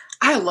 like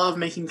I love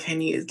making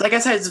candy. Like I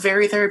said, it's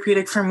very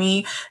therapeutic for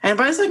me.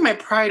 But it's like my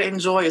pride and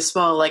joy as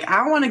well. Like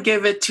I want to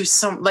give it to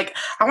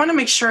I want to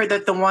make sure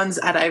that the ones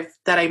that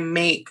I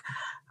make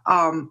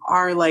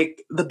are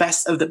like the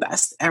best of the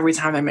best every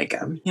time I make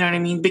them. You know what I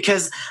mean?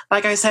 Because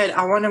like I said,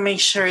 I want to make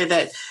sure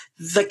that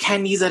the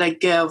candies that I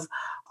give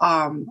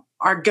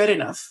are good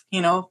enough, you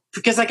know,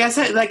 because like I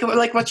said, like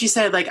what you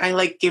said, like I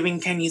like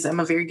giving candies. I'm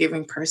a very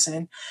giving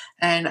person,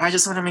 and I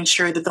just want to make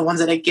sure that the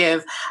ones that I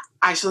give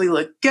actually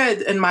look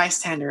good in my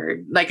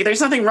standard. Like there's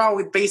nothing wrong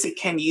with basic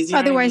candies. You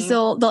Otherwise,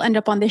 know what I mean? they'll end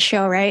up on this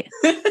show, right?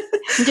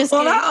 Just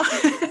well,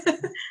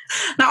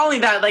 not only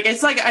that, like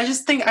it's like I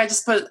just think I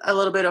just put a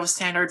little bit of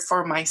standard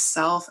for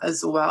myself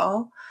as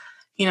well,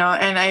 you know.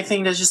 And I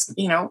think that's just,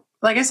 you know,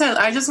 like I said,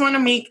 I just want to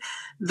make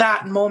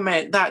that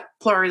moment, that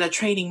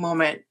training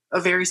moment, a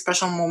very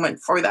special moment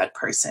for that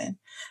person.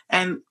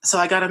 And so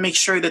I got to make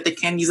sure that the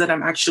candies that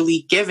I'm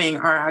actually giving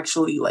are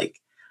actually like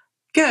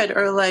good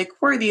or like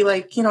worthy,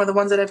 like, you know, the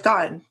ones that I've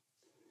gotten.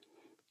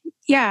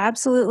 Yeah,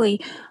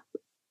 absolutely.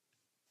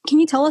 Can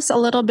you tell us a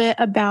little bit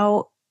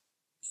about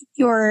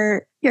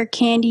your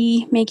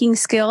candy making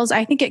skills?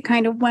 I think it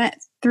kind of went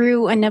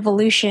through an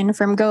evolution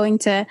from going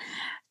to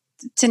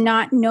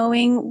not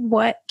knowing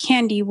what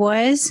candy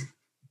was,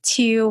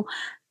 to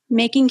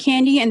making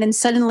candy, and then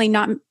suddenly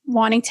not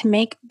wanting to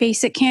make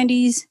basic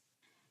candies.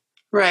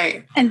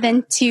 Right. And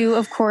then to,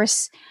 of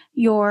course,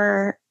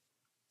 your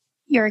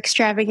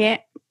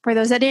extravagant, for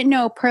those that didn't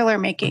know,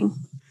 perler making.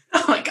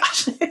 Oh my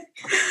gosh.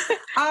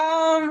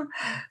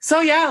 So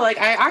yeah, like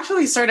I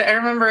actually started,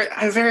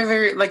 I very,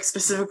 very like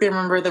specifically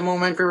remember the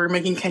moment we were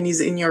making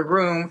candies in your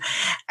room,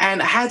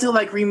 and I had to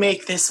like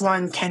remake this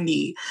one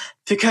candy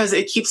because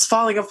it keeps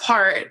falling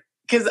apart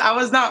because I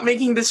was not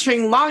making the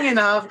string long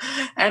enough,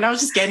 and I was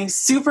just getting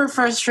super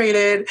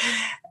frustrated.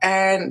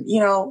 And,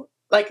 you know,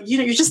 like, you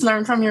know, you just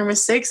learn from your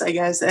mistakes, I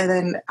guess. And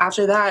then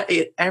after that,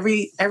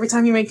 every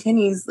time you make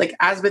candies, like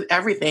as with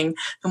everything,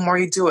 the more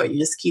you do it, you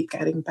just keep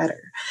getting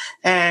better.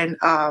 And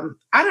I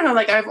don't know,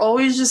 like I've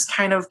always just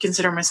kind of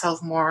considered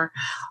myself more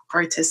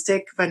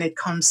artistic when it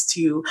comes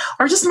to,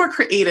 or just more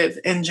creative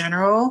in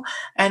general.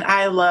 And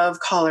I love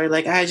color.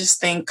 Like I just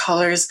think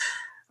colors,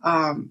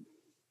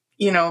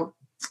 you know,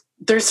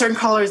 there's certain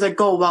colors that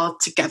go well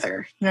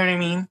together. You know what I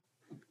mean?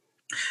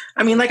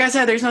 I mean, like I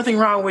said, there's nothing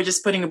wrong with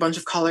just putting a bunch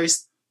of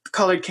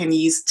colored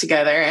candies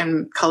together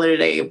and color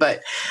today,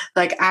 but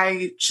like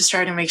I just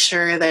try to make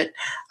sure that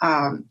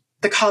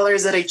the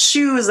colors that I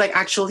choose like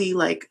actually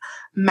like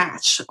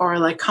match or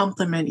like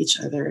complement each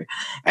other.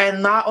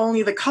 And not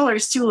only the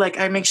colors too, like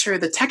I make sure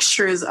the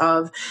textures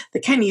of the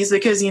candies,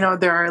 because, you know,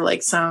 there are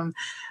like some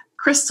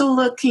crystal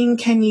looking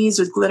candies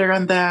with glitter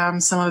on them.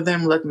 Some of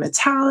them look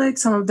metallic.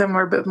 Some of them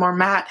are a bit more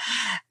matte.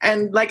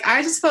 And like,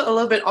 I just put a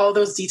little bit all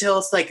those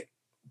details like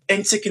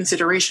into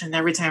consideration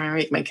every time I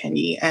make my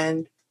candy.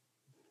 And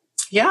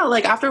yeah,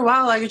 like after a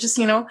while, I just,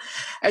 it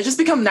just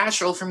become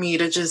natural for me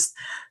to just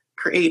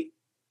create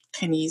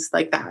candies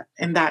like that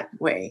in that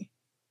way.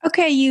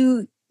 Okay,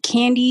 you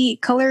candy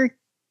color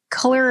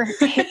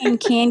hidden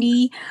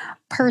candy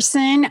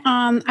person.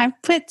 I've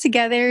put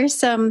together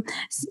some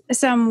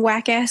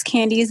whack ass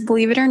candies,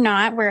 believe it or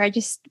not, where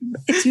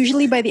it's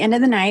usually by the end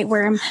of the night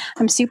where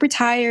I'm super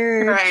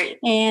tired, right,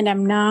 and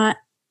I'm not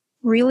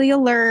really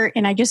alert,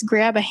 and I just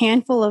grab a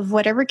handful of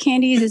whatever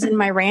candies is in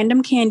my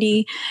random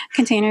candy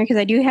container, because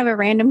I do have a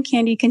random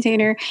candy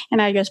container,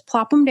 and I just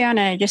plop them down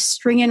and I just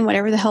string in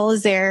whatever the hell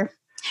is there.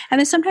 And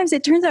then sometimes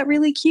it turns out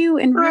really cute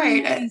and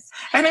really right. nice.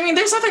 And I mean,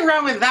 there's nothing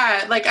wrong with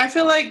that. Like, I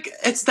feel like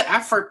it's the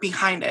effort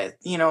behind it,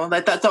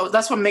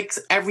 that's what makes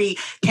every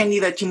candy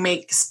that you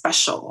make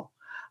special.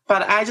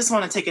 But I just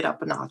want to take it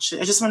up a notch.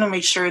 I just want to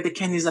make sure the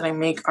candies that I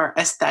make are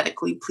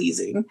aesthetically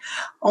pleasing,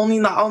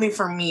 not only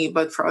for me,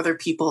 but for other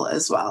people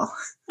as well.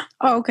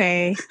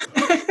 Okay.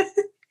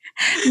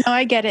 No,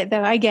 I get it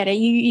though. I get it.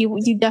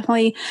 You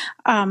definitely,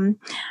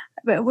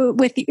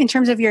 but in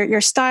terms of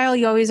your style,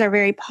 you always are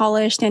very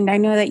polished, and I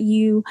know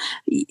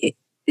that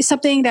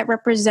something that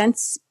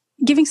represents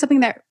giving something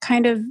that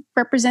kind of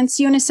represents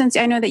you in a sense.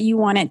 I know that you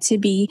want it to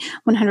be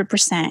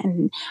 100%,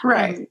 and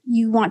right.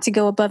 You want to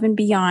go above and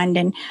beyond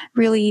and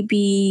really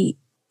be,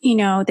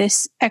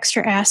 this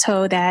extra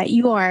asshole that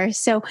you are.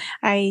 So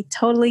I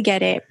totally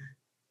get it,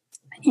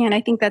 and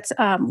I think that's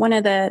one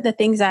of the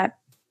things that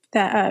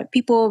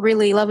people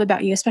really love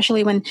about you,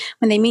 especially when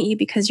they meet you,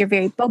 because you're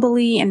very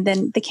bubbly, and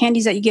then the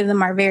candies that you give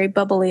them are very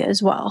bubbly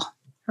as well.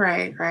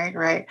 Right.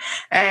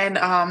 And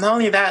not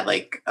only that,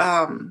 like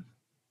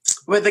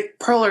with the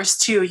perlers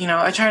too,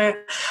 I try to,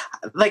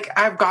 like,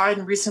 I've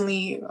gotten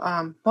recently,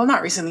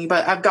 not recently,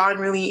 but I've gotten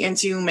really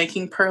into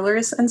making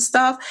perlers and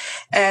stuff.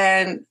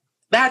 And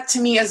that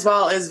to me as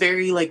well is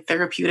very like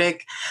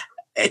therapeutic.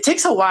 It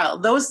takes a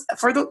while.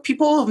 For the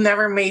people who've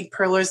never made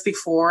perlers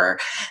before,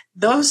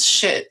 those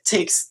shit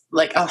takes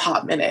like a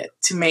hot minute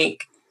to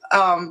make.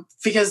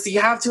 Because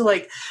you have to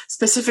like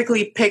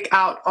specifically pick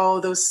out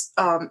all those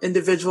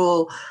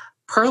individual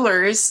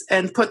perlers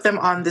and put them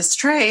on this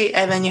tray,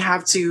 and then you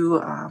have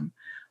to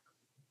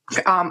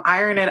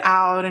iron it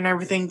out and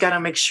everything. Gotta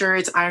make sure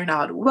it's ironed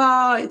out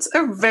well. It's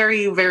a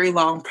very, very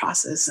long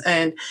process,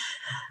 and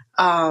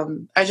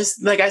I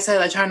just, like I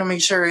said, I try to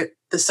make sure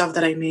the stuff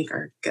that I make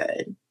are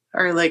good,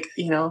 or like,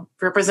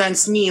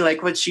 represents me,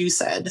 like what you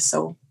said.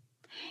 So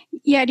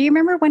yeah. Do you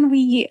remember when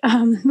we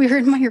were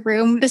in my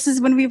room? This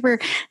is when we were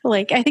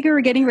like, I think we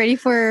were getting ready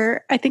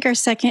for, our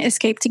second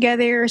escape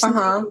together or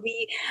something. Uh-huh.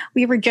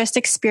 We were just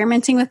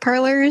experimenting with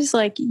perlers.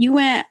 Like, you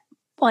went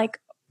like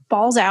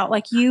balls out.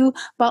 Like, you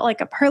bought like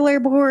a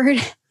perler board,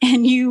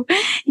 and you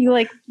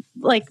like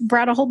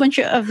brought a whole bunch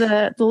of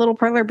the little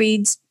perler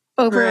beads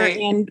over, right.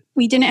 And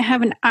we didn't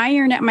have an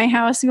iron at my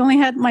house. We only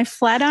had my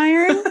flat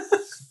iron.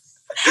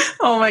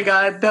 Oh my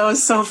God, that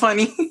was so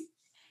funny.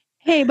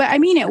 Hey, but I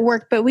mean, it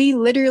worked, but we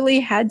literally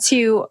had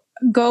to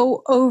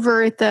go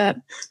over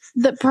the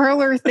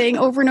perler thing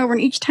over and over.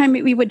 And each time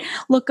we would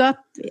look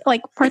up,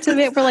 like parts of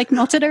it were like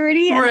melted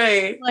already. And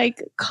right.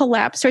 like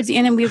collapsed towards the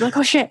end, and we were like,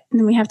 oh shit. And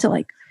then we have to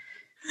like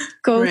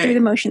go through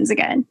the motions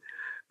again.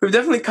 We've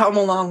definitely come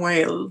a long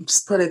way.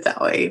 Just put it that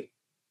way.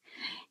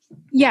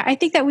 Yeah, I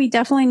think that we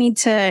definitely need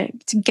to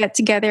get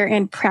together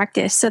and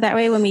practice. So that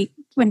way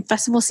when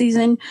festival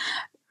season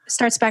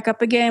starts back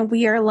up again,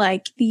 we are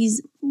like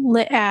these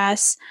lit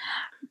ass,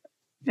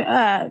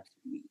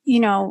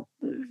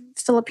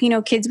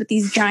 Filipino kids with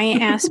these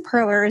giant ass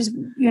perlers,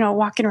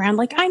 walking around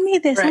like, I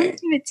made this, I'm gonna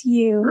give it to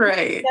you.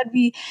 Right. That'd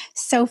be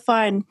so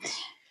fun.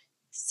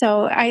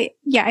 So I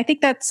think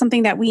that's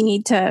something that we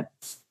need that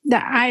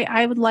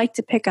I would like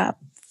to pick up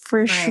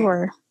for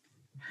sure.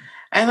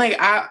 And like,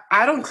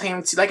 I don't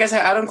claim to, like I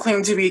said, I don't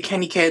claim to be a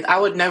candy kid. I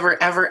would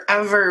never, ever,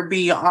 ever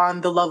be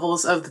on the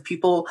levels of the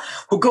people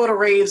who go to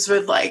raves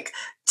with like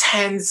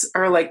tens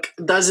or like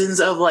dozens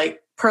of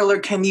like perler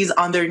candies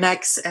on their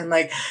necks and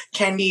like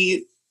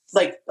candy,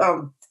 like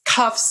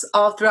cuffs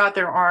all throughout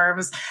their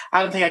arms.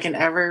 I don't think I can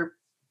ever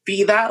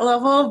be that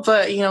level.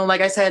 But,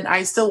 like I said,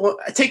 I still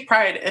take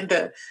pride in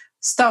the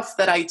stuff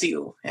that I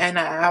do. And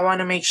I want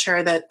to make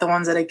sure that the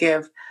ones that I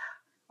give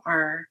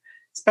are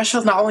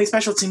special, not only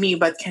special to me,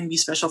 but can be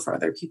special for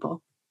other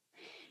people.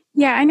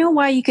 Yeah, I know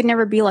why you could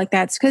never be like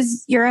that. It's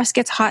because your ass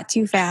gets hot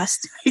too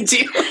fast. I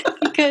do.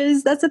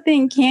 Because that's the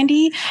thing.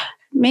 Candy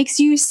makes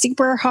you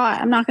super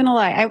hot. I'm not going to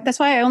lie. That's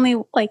why I only,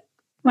 like,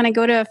 when I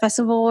go to a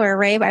festival or a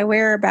rave, I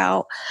wear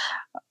about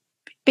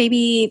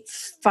maybe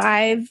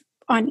 5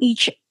 on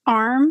each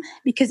arm,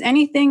 because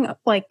anything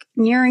like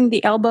nearing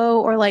the elbow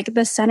or like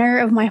the center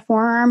of my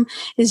forearm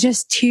is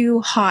just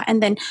too hot.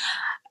 And then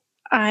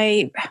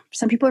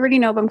some people already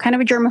know, but I'm kind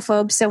of a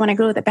germaphobe. So when I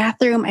go to the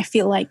bathroom, I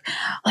feel like,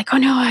 oh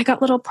no, I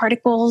got little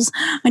particles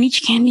on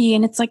each candy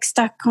and it's like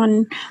stuck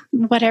on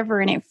whatever.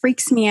 And it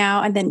freaks me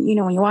out. And then,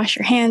 when you wash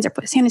your hands or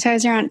put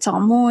sanitizer on, it's all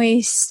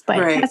moist,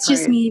 but that's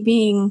just me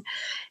being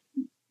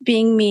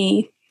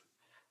me.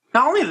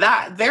 Not only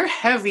that, they're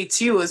heavy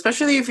too,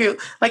 especially if you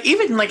like,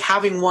 even like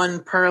having one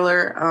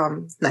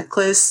perler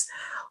necklace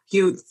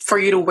for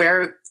you to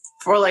wear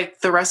for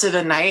like the rest of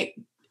the night.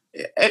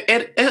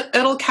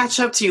 It'll catch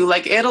up to you.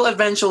 Like it'll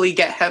eventually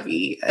get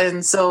heavy.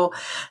 And so,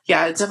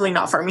 yeah, it's definitely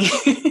not for me.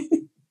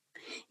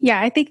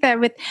 Yeah. I think that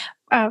with,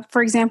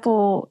 for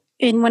example,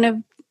 in one of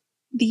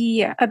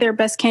the other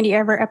Best Candy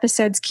Ever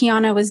episodes,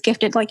 Kiana was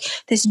gifted like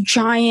this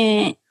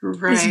giant,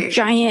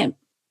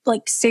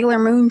 like Sailor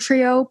Moon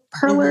trio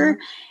perler.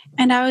 Mm-hmm.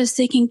 And I was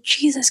thinking,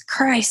 Jesus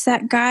Christ,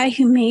 that guy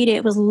who made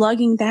it was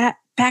lugging that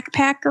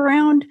backpack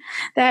around,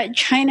 that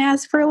China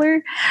ass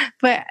perler.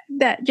 But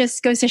that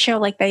just goes to show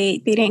like they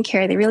didn't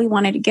care. They really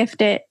wanted to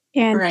gift it.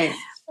 And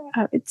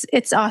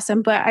it's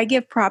awesome. But I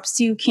give props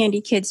to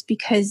Candy Kids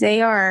because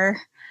they are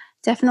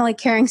definitely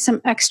carrying some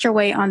extra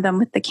weight on them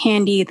with the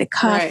candy, the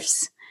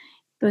cuffs,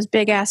 those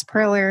big ass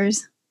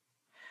perlers.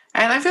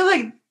 And I feel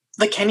like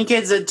the Candy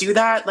Kids that do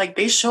that, like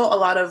they show a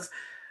lot of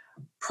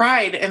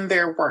pride in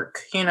their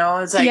work,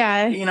 it's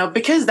like,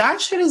 because that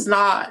shit is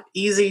not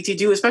easy to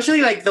do,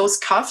 especially like those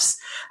cuffs.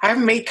 I've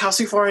made cuffs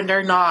before and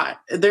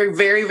they're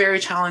very, very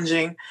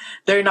challenging.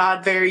 They're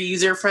not very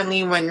user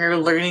friendly when you're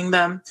learning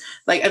them.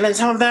 Like, and then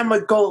some of them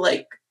would go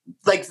like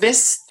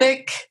this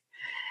thick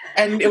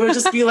and it would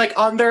just be like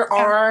on their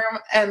arm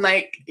and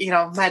like,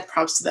 mad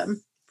props to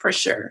them for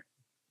sure.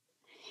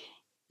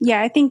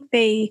 Yeah. I think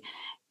they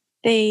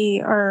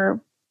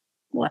are,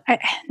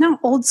 not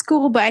old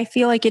school, but I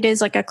feel like it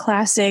is like a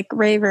classic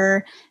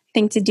raver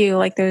thing to do,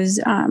 like those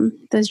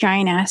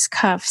giant ass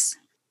cuffs.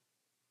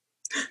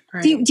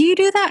 Right. Do you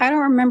do that? I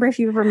don't remember if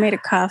you ever made a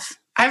cuff.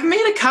 I've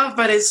made a cuff,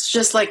 but it's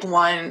just like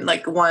one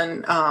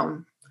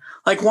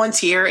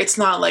tier. It's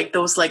not like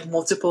those like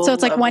multiple. So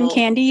it's like one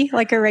candy,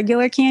 like a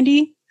regular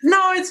candy?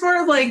 No, it's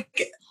more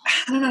like,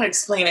 I don't know how to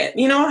explain it.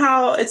 You know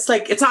how it's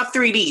like, it's not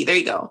 3D. There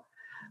you go.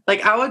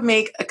 Like I would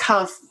make a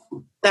cuff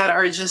that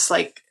are just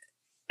like,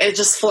 it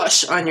just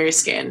flush on your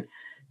skin.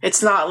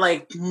 It's not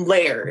like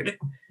layered.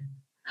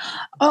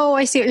 Oh,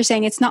 I see what you're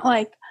saying. It's not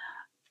like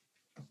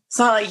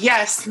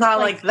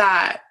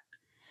that.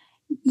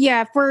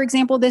 Yeah. For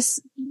example, this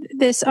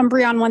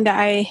Umbreon one that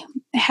I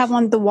have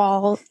on the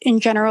wall in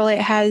general, it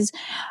has,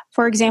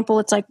 for example,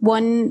 it's like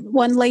one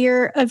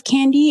layer of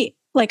candy,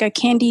 like a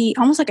candy,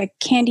 almost like a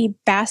candy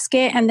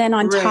basket. And then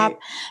on top,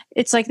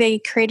 it's like they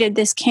created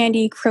this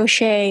candy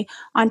crochet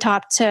on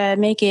top to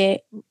make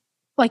it,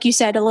 like you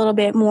said, a little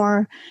bit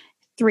more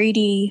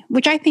 3D,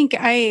 which I think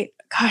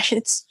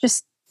it's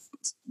just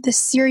the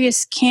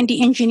serious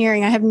candy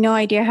engineering. I have no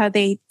idea how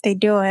they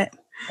do it.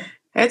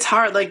 It's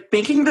hard. Like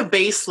making the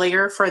base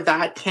layer for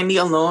that candy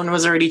alone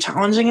was already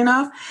challenging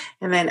enough.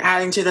 And then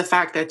adding to the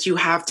fact that you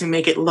have to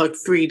make it look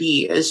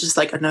 3D is just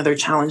like another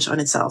challenge on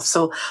itself.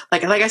 So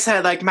like I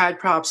said, like mad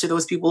props to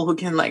those people who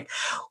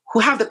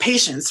have the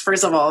patience,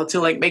 first of all, to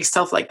like make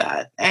stuff like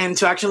that and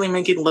to actually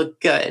make it look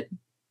good.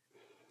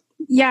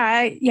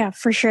 Yeah,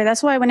 for sure.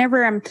 That's why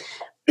whenever I'm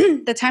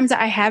the times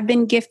that I have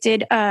been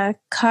gifted a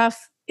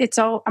cuff,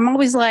 I'm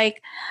always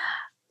like,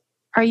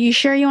 are you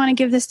sure you want to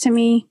give this to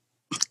me?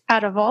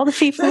 Out of all the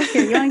people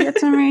here, you want to give it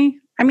to me?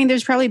 I mean,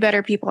 there's probably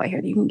better people out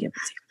here that you can give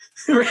it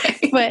to.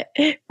 Right. But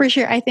for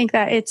sure, I think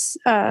that it's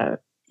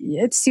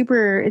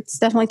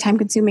definitely time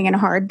consuming and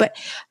hard. But,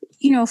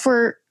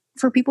 for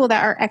people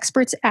that are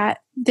experts at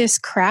this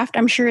craft,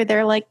 I'm sure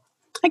they're like,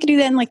 I could do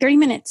that in like 30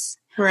 minutes.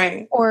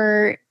 Right.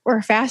 Or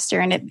faster.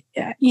 And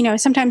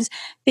it, sometimes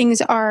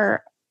things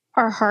are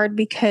hard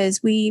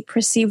because we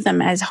perceive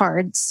them as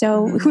hard.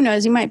 So who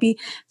knows, we might be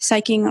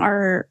psyching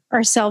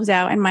ourselves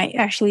out and might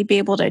actually be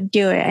able to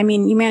do it. I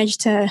mean, you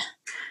managed to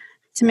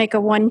make a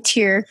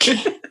 1-tier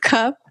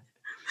cup.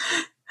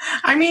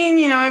 I mean,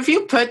 if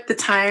you put the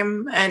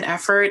time and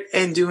effort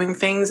in doing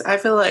things, I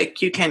feel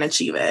like you can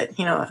achieve it.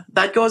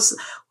 That goes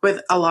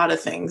with a lot of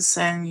things.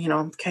 And,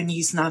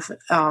 candy's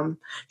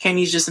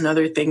just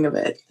another thing of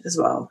it as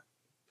well.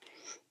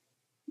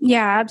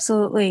 Yeah,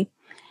 absolutely.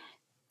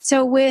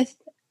 So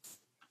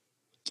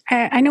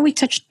I know we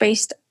touched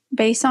base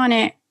on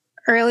it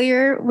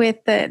earlier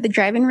with the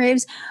drive-in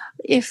raves.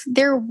 If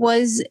there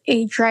was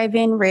a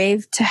drive-in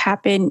rave to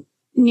happen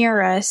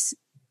near us,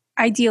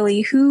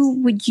 ideally,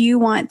 who would you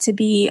want to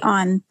be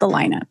on the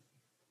lineup?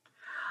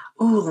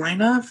 Ooh,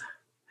 lineup?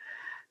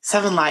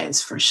 Seven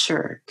Lions for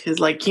sure. Because,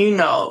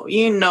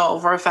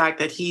 for a fact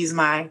that he's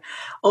my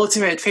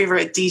ultimate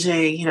favorite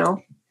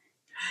DJ,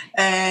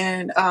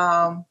 And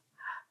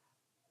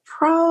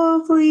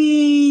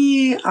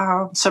probably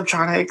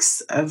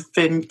Subtronics. I've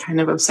been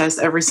kind of obsessed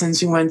ever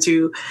since we went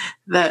to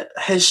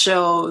his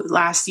show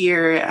last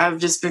year. I've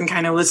just been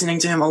kind of listening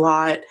to him a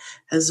lot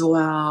as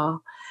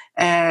well.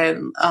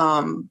 And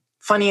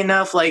funny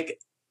enough, like,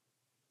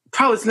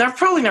 it's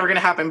probably never going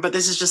to happen, but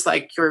this is just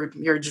like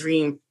your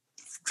dream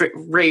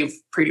rave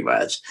pretty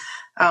much.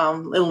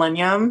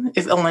 Illenium,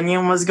 if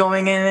Illenium was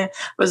going in,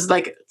 was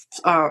like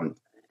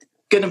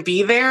gonna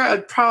be there,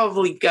 I'd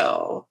probably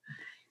go.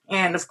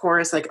 And of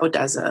course, like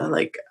ODESZA,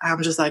 like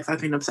I'm just like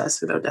fucking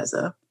obsessed with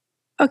ODESZA.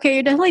 Okay,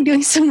 you're definitely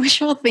doing some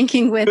wishful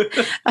thinking with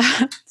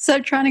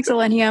Subtronics,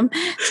 Illenium,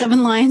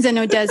 Seven Lions, and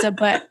ODESZA.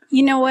 But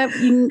you know what?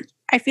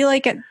 I feel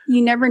like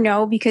you never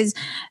know, because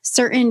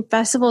certain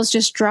festivals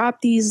just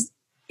drop these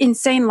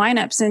insane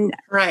lineups. And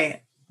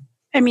right.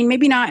 I mean,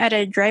 maybe not at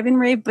a drive-in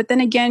rave, but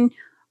then again,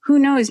 who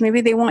knows?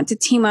 Maybe they want to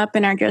team up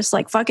and are just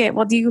like, fuck it,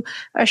 we'll do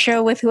a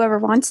show with whoever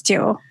wants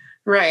to.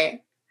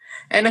 Right.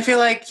 And I feel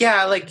like,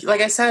 yeah, like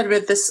I said,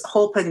 with this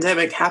whole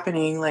pandemic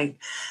happening, like,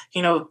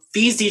 you know,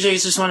 these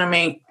DJs just want to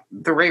make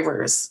the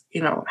ravers,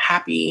 you know,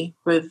 happy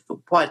with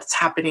what's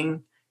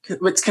happening,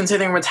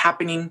 considering what's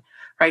happening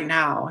right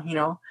now, you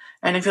know.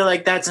 And I feel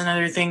like that's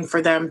another thing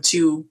for them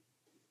to,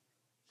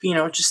 you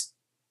know, just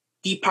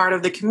be part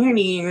of the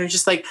community and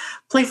just like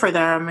play for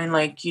them and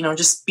like, you know,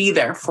 just be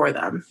there for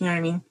them. You know what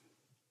I mean?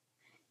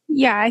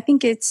 Yeah, I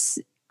think it's,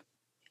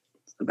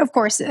 of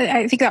course,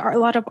 I think that a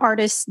lot of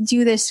artists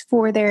do this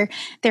for their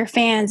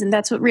fans, and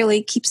that's what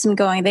really keeps them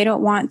going. They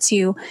don't want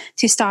to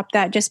stop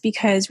that just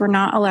because we're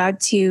not allowed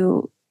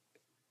to,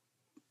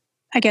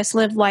 I guess,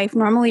 live life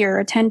normally or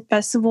attend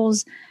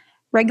festivals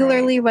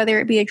regularly, right, whether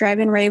it be a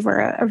drive-in rave or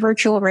a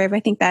virtual rave. I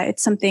think that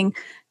it's something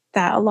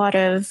that a lot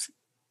of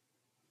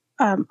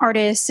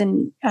artists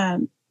and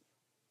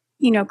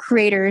you know,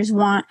 creators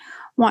want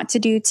to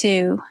do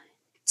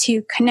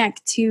to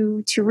connect,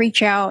 to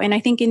reach out. And I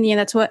think in the end,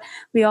 that's what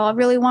we all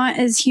really want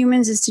as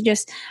humans, is to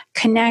just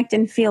connect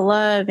and feel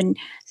love and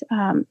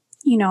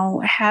you know,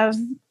 have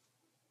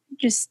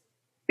just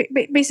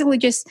basically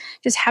just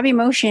have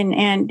emotion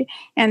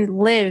and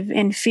live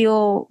and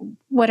feel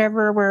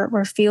whatever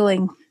we're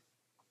feeling.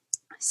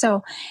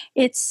 So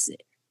it's,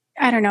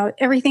 I don't know,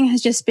 everything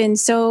has just been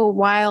so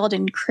wild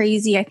and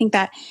crazy. I think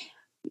that,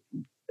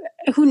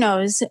 who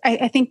knows?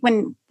 I think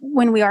when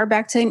we are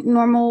back to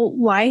normal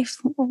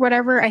life or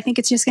whatever, I think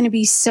it's just going to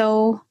be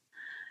so,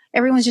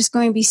 everyone's just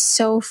going to be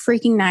so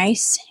freaking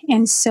nice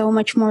and so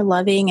much more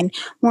loving and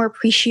more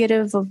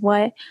appreciative of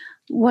what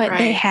right,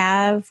 they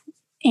have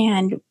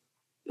and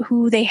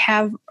who they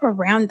have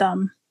around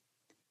them.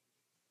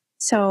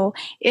 So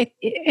I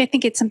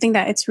think it's something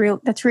that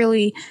that's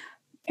really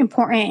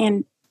important.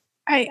 And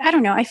I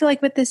don't know, I feel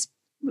like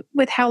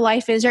with how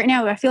life is right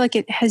now, I feel like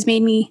it has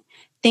made me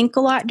think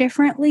a lot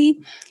differently,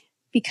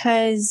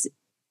 because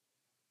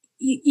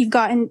you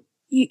got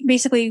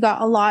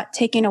a lot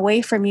taken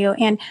away from you.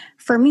 And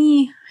for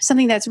me,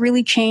 something that's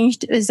really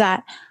changed is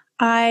that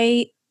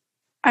I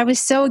was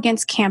so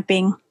against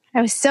camping.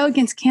 I was so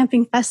against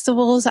camping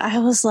festivals. I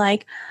was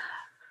like,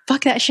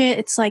 fuck that shit.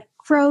 It's like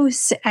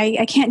gross.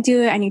 I can't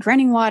do it. I need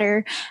running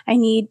water. I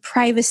need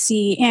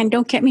privacy. And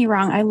don't get me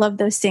wrong, I love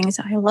those things.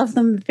 I love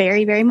them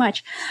very, very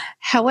much.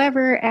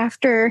 However,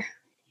 after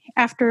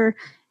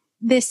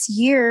this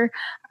year,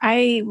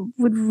 I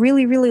would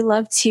really, really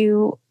love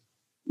to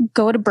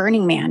go to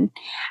Burning Man.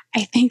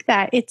 I think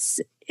that it's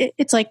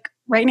like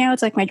right now,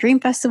 it's like my dream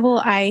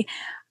festival.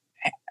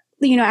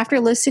 You know,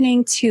 after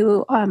listening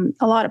to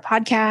a lot of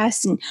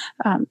podcasts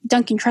and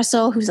Duncan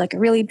Trussell, who's like a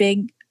really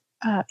big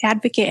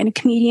advocate and a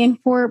comedian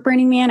for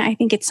Burning Man, I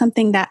think it's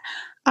something that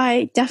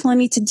I definitely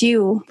need to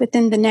do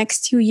within the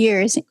next 2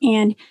 years.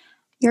 And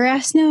your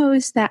ass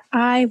knows that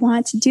I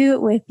want to do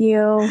it with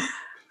you.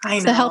 I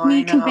know, so help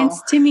me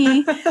convince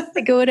Timmy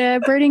to go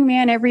to Burning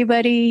Man,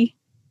 everybody.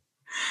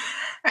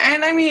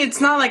 And I mean, it's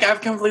not like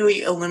I've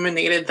completely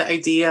eliminated the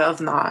idea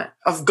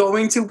of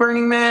going to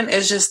Burning Man.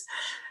 It's just,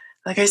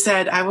 like I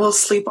said, I will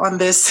sleep on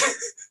this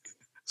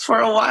for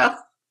a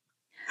while.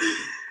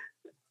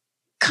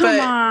 Come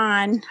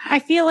on. I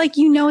feel like,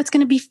 you know, it's going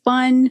to be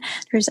fun.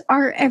 There's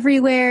art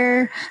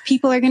everywhere.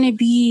 People are going to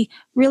be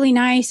really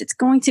nice. It's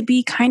going to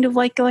be kind of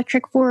like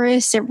Electric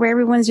Forest, where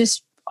everyone's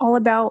just all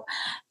about,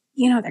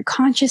 you know, their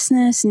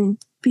consciousness and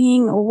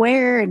being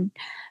aware and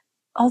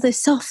all this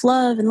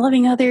self-love and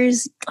loving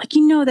others. Like,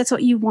 you know, that's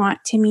what you want,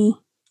 Timmy.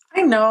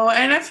 I know.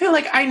 And I feel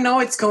like I know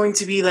it's going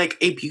to be like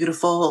a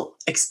beautiful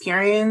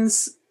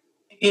experience,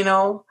 you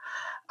know,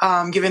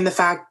 given the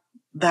fact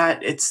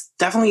that it's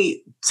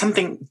definitely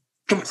something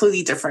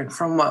completely different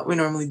from what we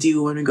normally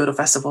do when we go to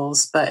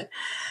festivals. But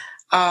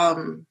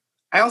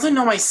I also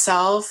know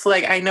myself,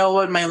 like I know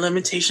what my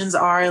limitations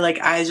are. Like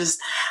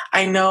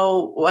I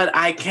know what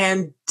I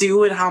can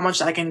do and how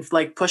much I can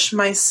like push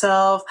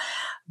myself.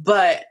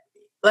 But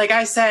like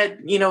I said,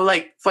 you know,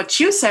 like what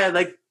you said,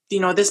 like, you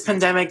know, this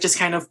pandemic just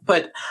kind of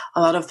put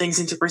a lot of things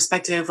into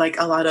perspective. Like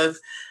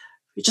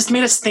it just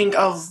made us think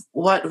of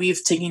what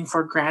we've taken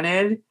for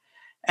granted.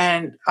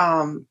 And,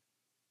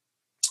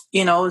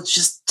 you know,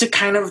 just to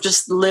kind of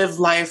just live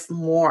life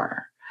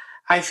more.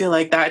 I feel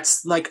like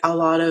that's like a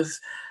lot of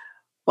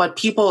what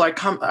people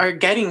are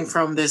getting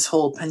from this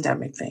whole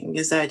pandemic thing,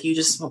 is that you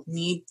just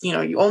need, you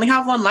know, you only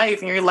have one life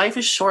and your life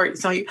is short.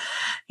 So, you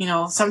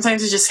know,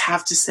 sometimes you just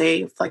have to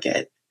say, fuck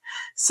it.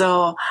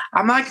 So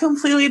I'm not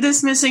completely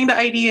dismissing the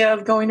idea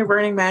of going to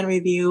Burning Man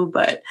with you,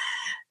 but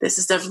this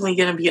is definitely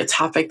going to be a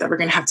topic that we're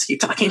going to have to keep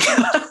talking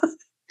about.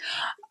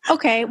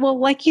 Okay. Well,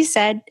 like you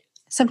said,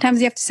 sometimes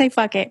you have to say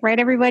fuck it, right,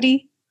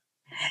 everybody?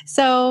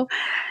 So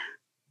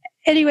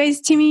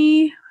anyways,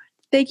 Timmy,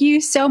 thank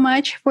you so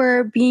much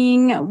for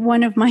being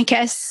one of my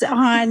guests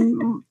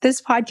on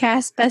this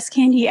podcast, Best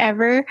Candy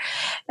Ever.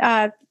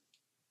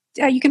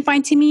 You can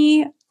find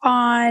Timmy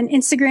on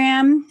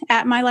Instagram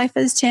at My Life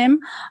as Tim.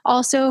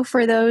 Also,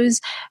 for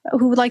those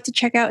who would like to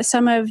check out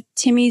some of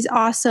Timmy's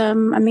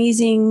awesome,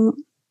 amazing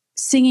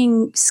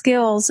singing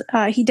skills,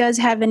 he does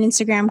have an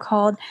Instagram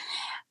called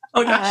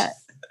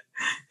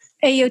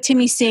Ayo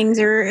Timmy Sings,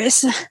 or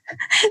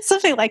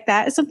something like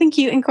that. Something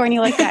cute and corny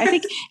like that, I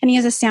think. And he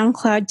has a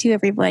SoundCloud too,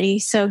 everybody.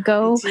 So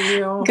go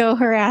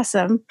harass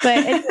him. But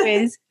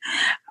anyways,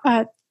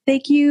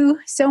 thank you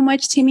so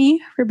much,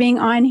 Timmy, for being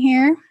on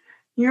here.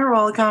 You're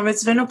welcome.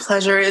 It's been a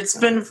pleasure. It's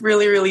been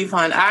really, really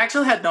fun. I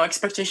actually had no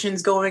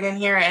expectations going in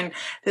here, and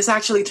this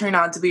actually turned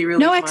out to be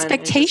really fun. No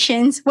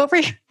expectations? What were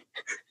you?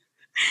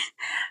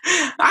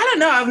 I don't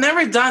know. I've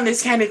never done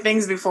this kind of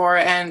things before.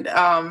 And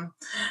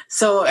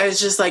so it's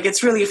just like,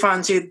 it's really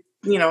fun to,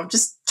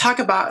 just talk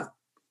about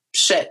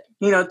shit,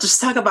 just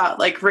talk about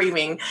like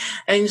raving,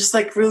 and just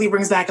like really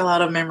brings back a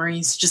lot of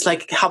memories, just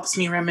like helps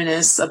me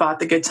reminisce about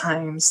the good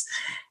times.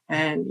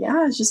 And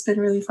yeah, it's just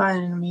been really fun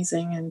and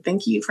amazing. And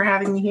thank you for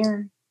having me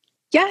here.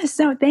 Yes,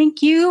 no,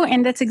 thank you.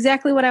 And that's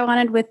exactly what I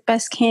wanted with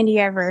Best Candy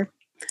Ever.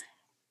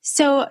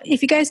 So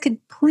if you guys could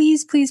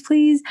please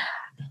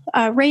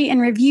rate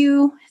and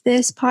review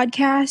this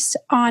podcast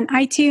on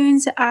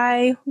iTunes,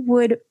 I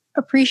would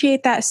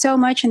appreciate that so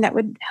much, and that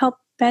would help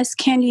Best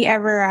Candy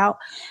Ever out.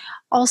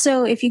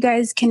 Also, if you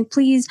guys can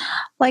please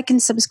like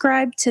and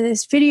subscribe to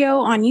this video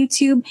on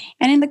YouTube,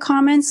 and in the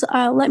comments,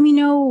 let me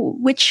know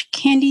which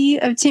candy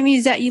of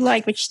Timmy's that you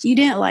like, which you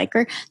didn't like,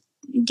 or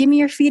give me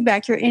your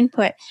feedback, your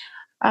input.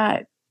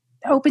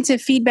 Open to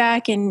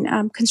feedback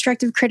and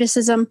constructive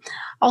criticism.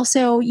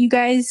 Also, you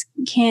guys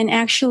can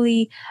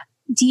actually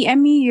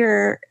DM me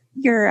your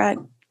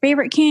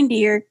favorite candy,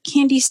 your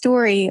candy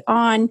story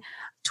on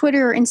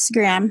Twitter or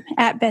Instagram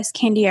at Best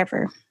Candy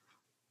Ever.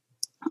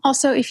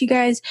 Also, if you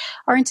guys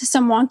are into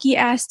some wonky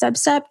ass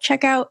dubstep,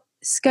 check out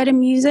Scudda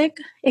Music,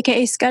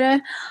 aka Scudda.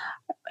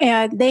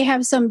 They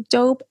have some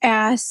dope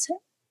ass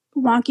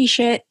wonky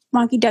shit,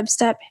 wonky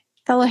dubstep.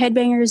 Fellow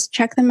headbangers,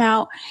 check them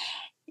out.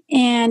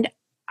 And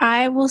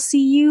I will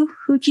see you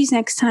hoochies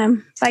next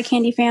time. Bye,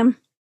 Candy Fam.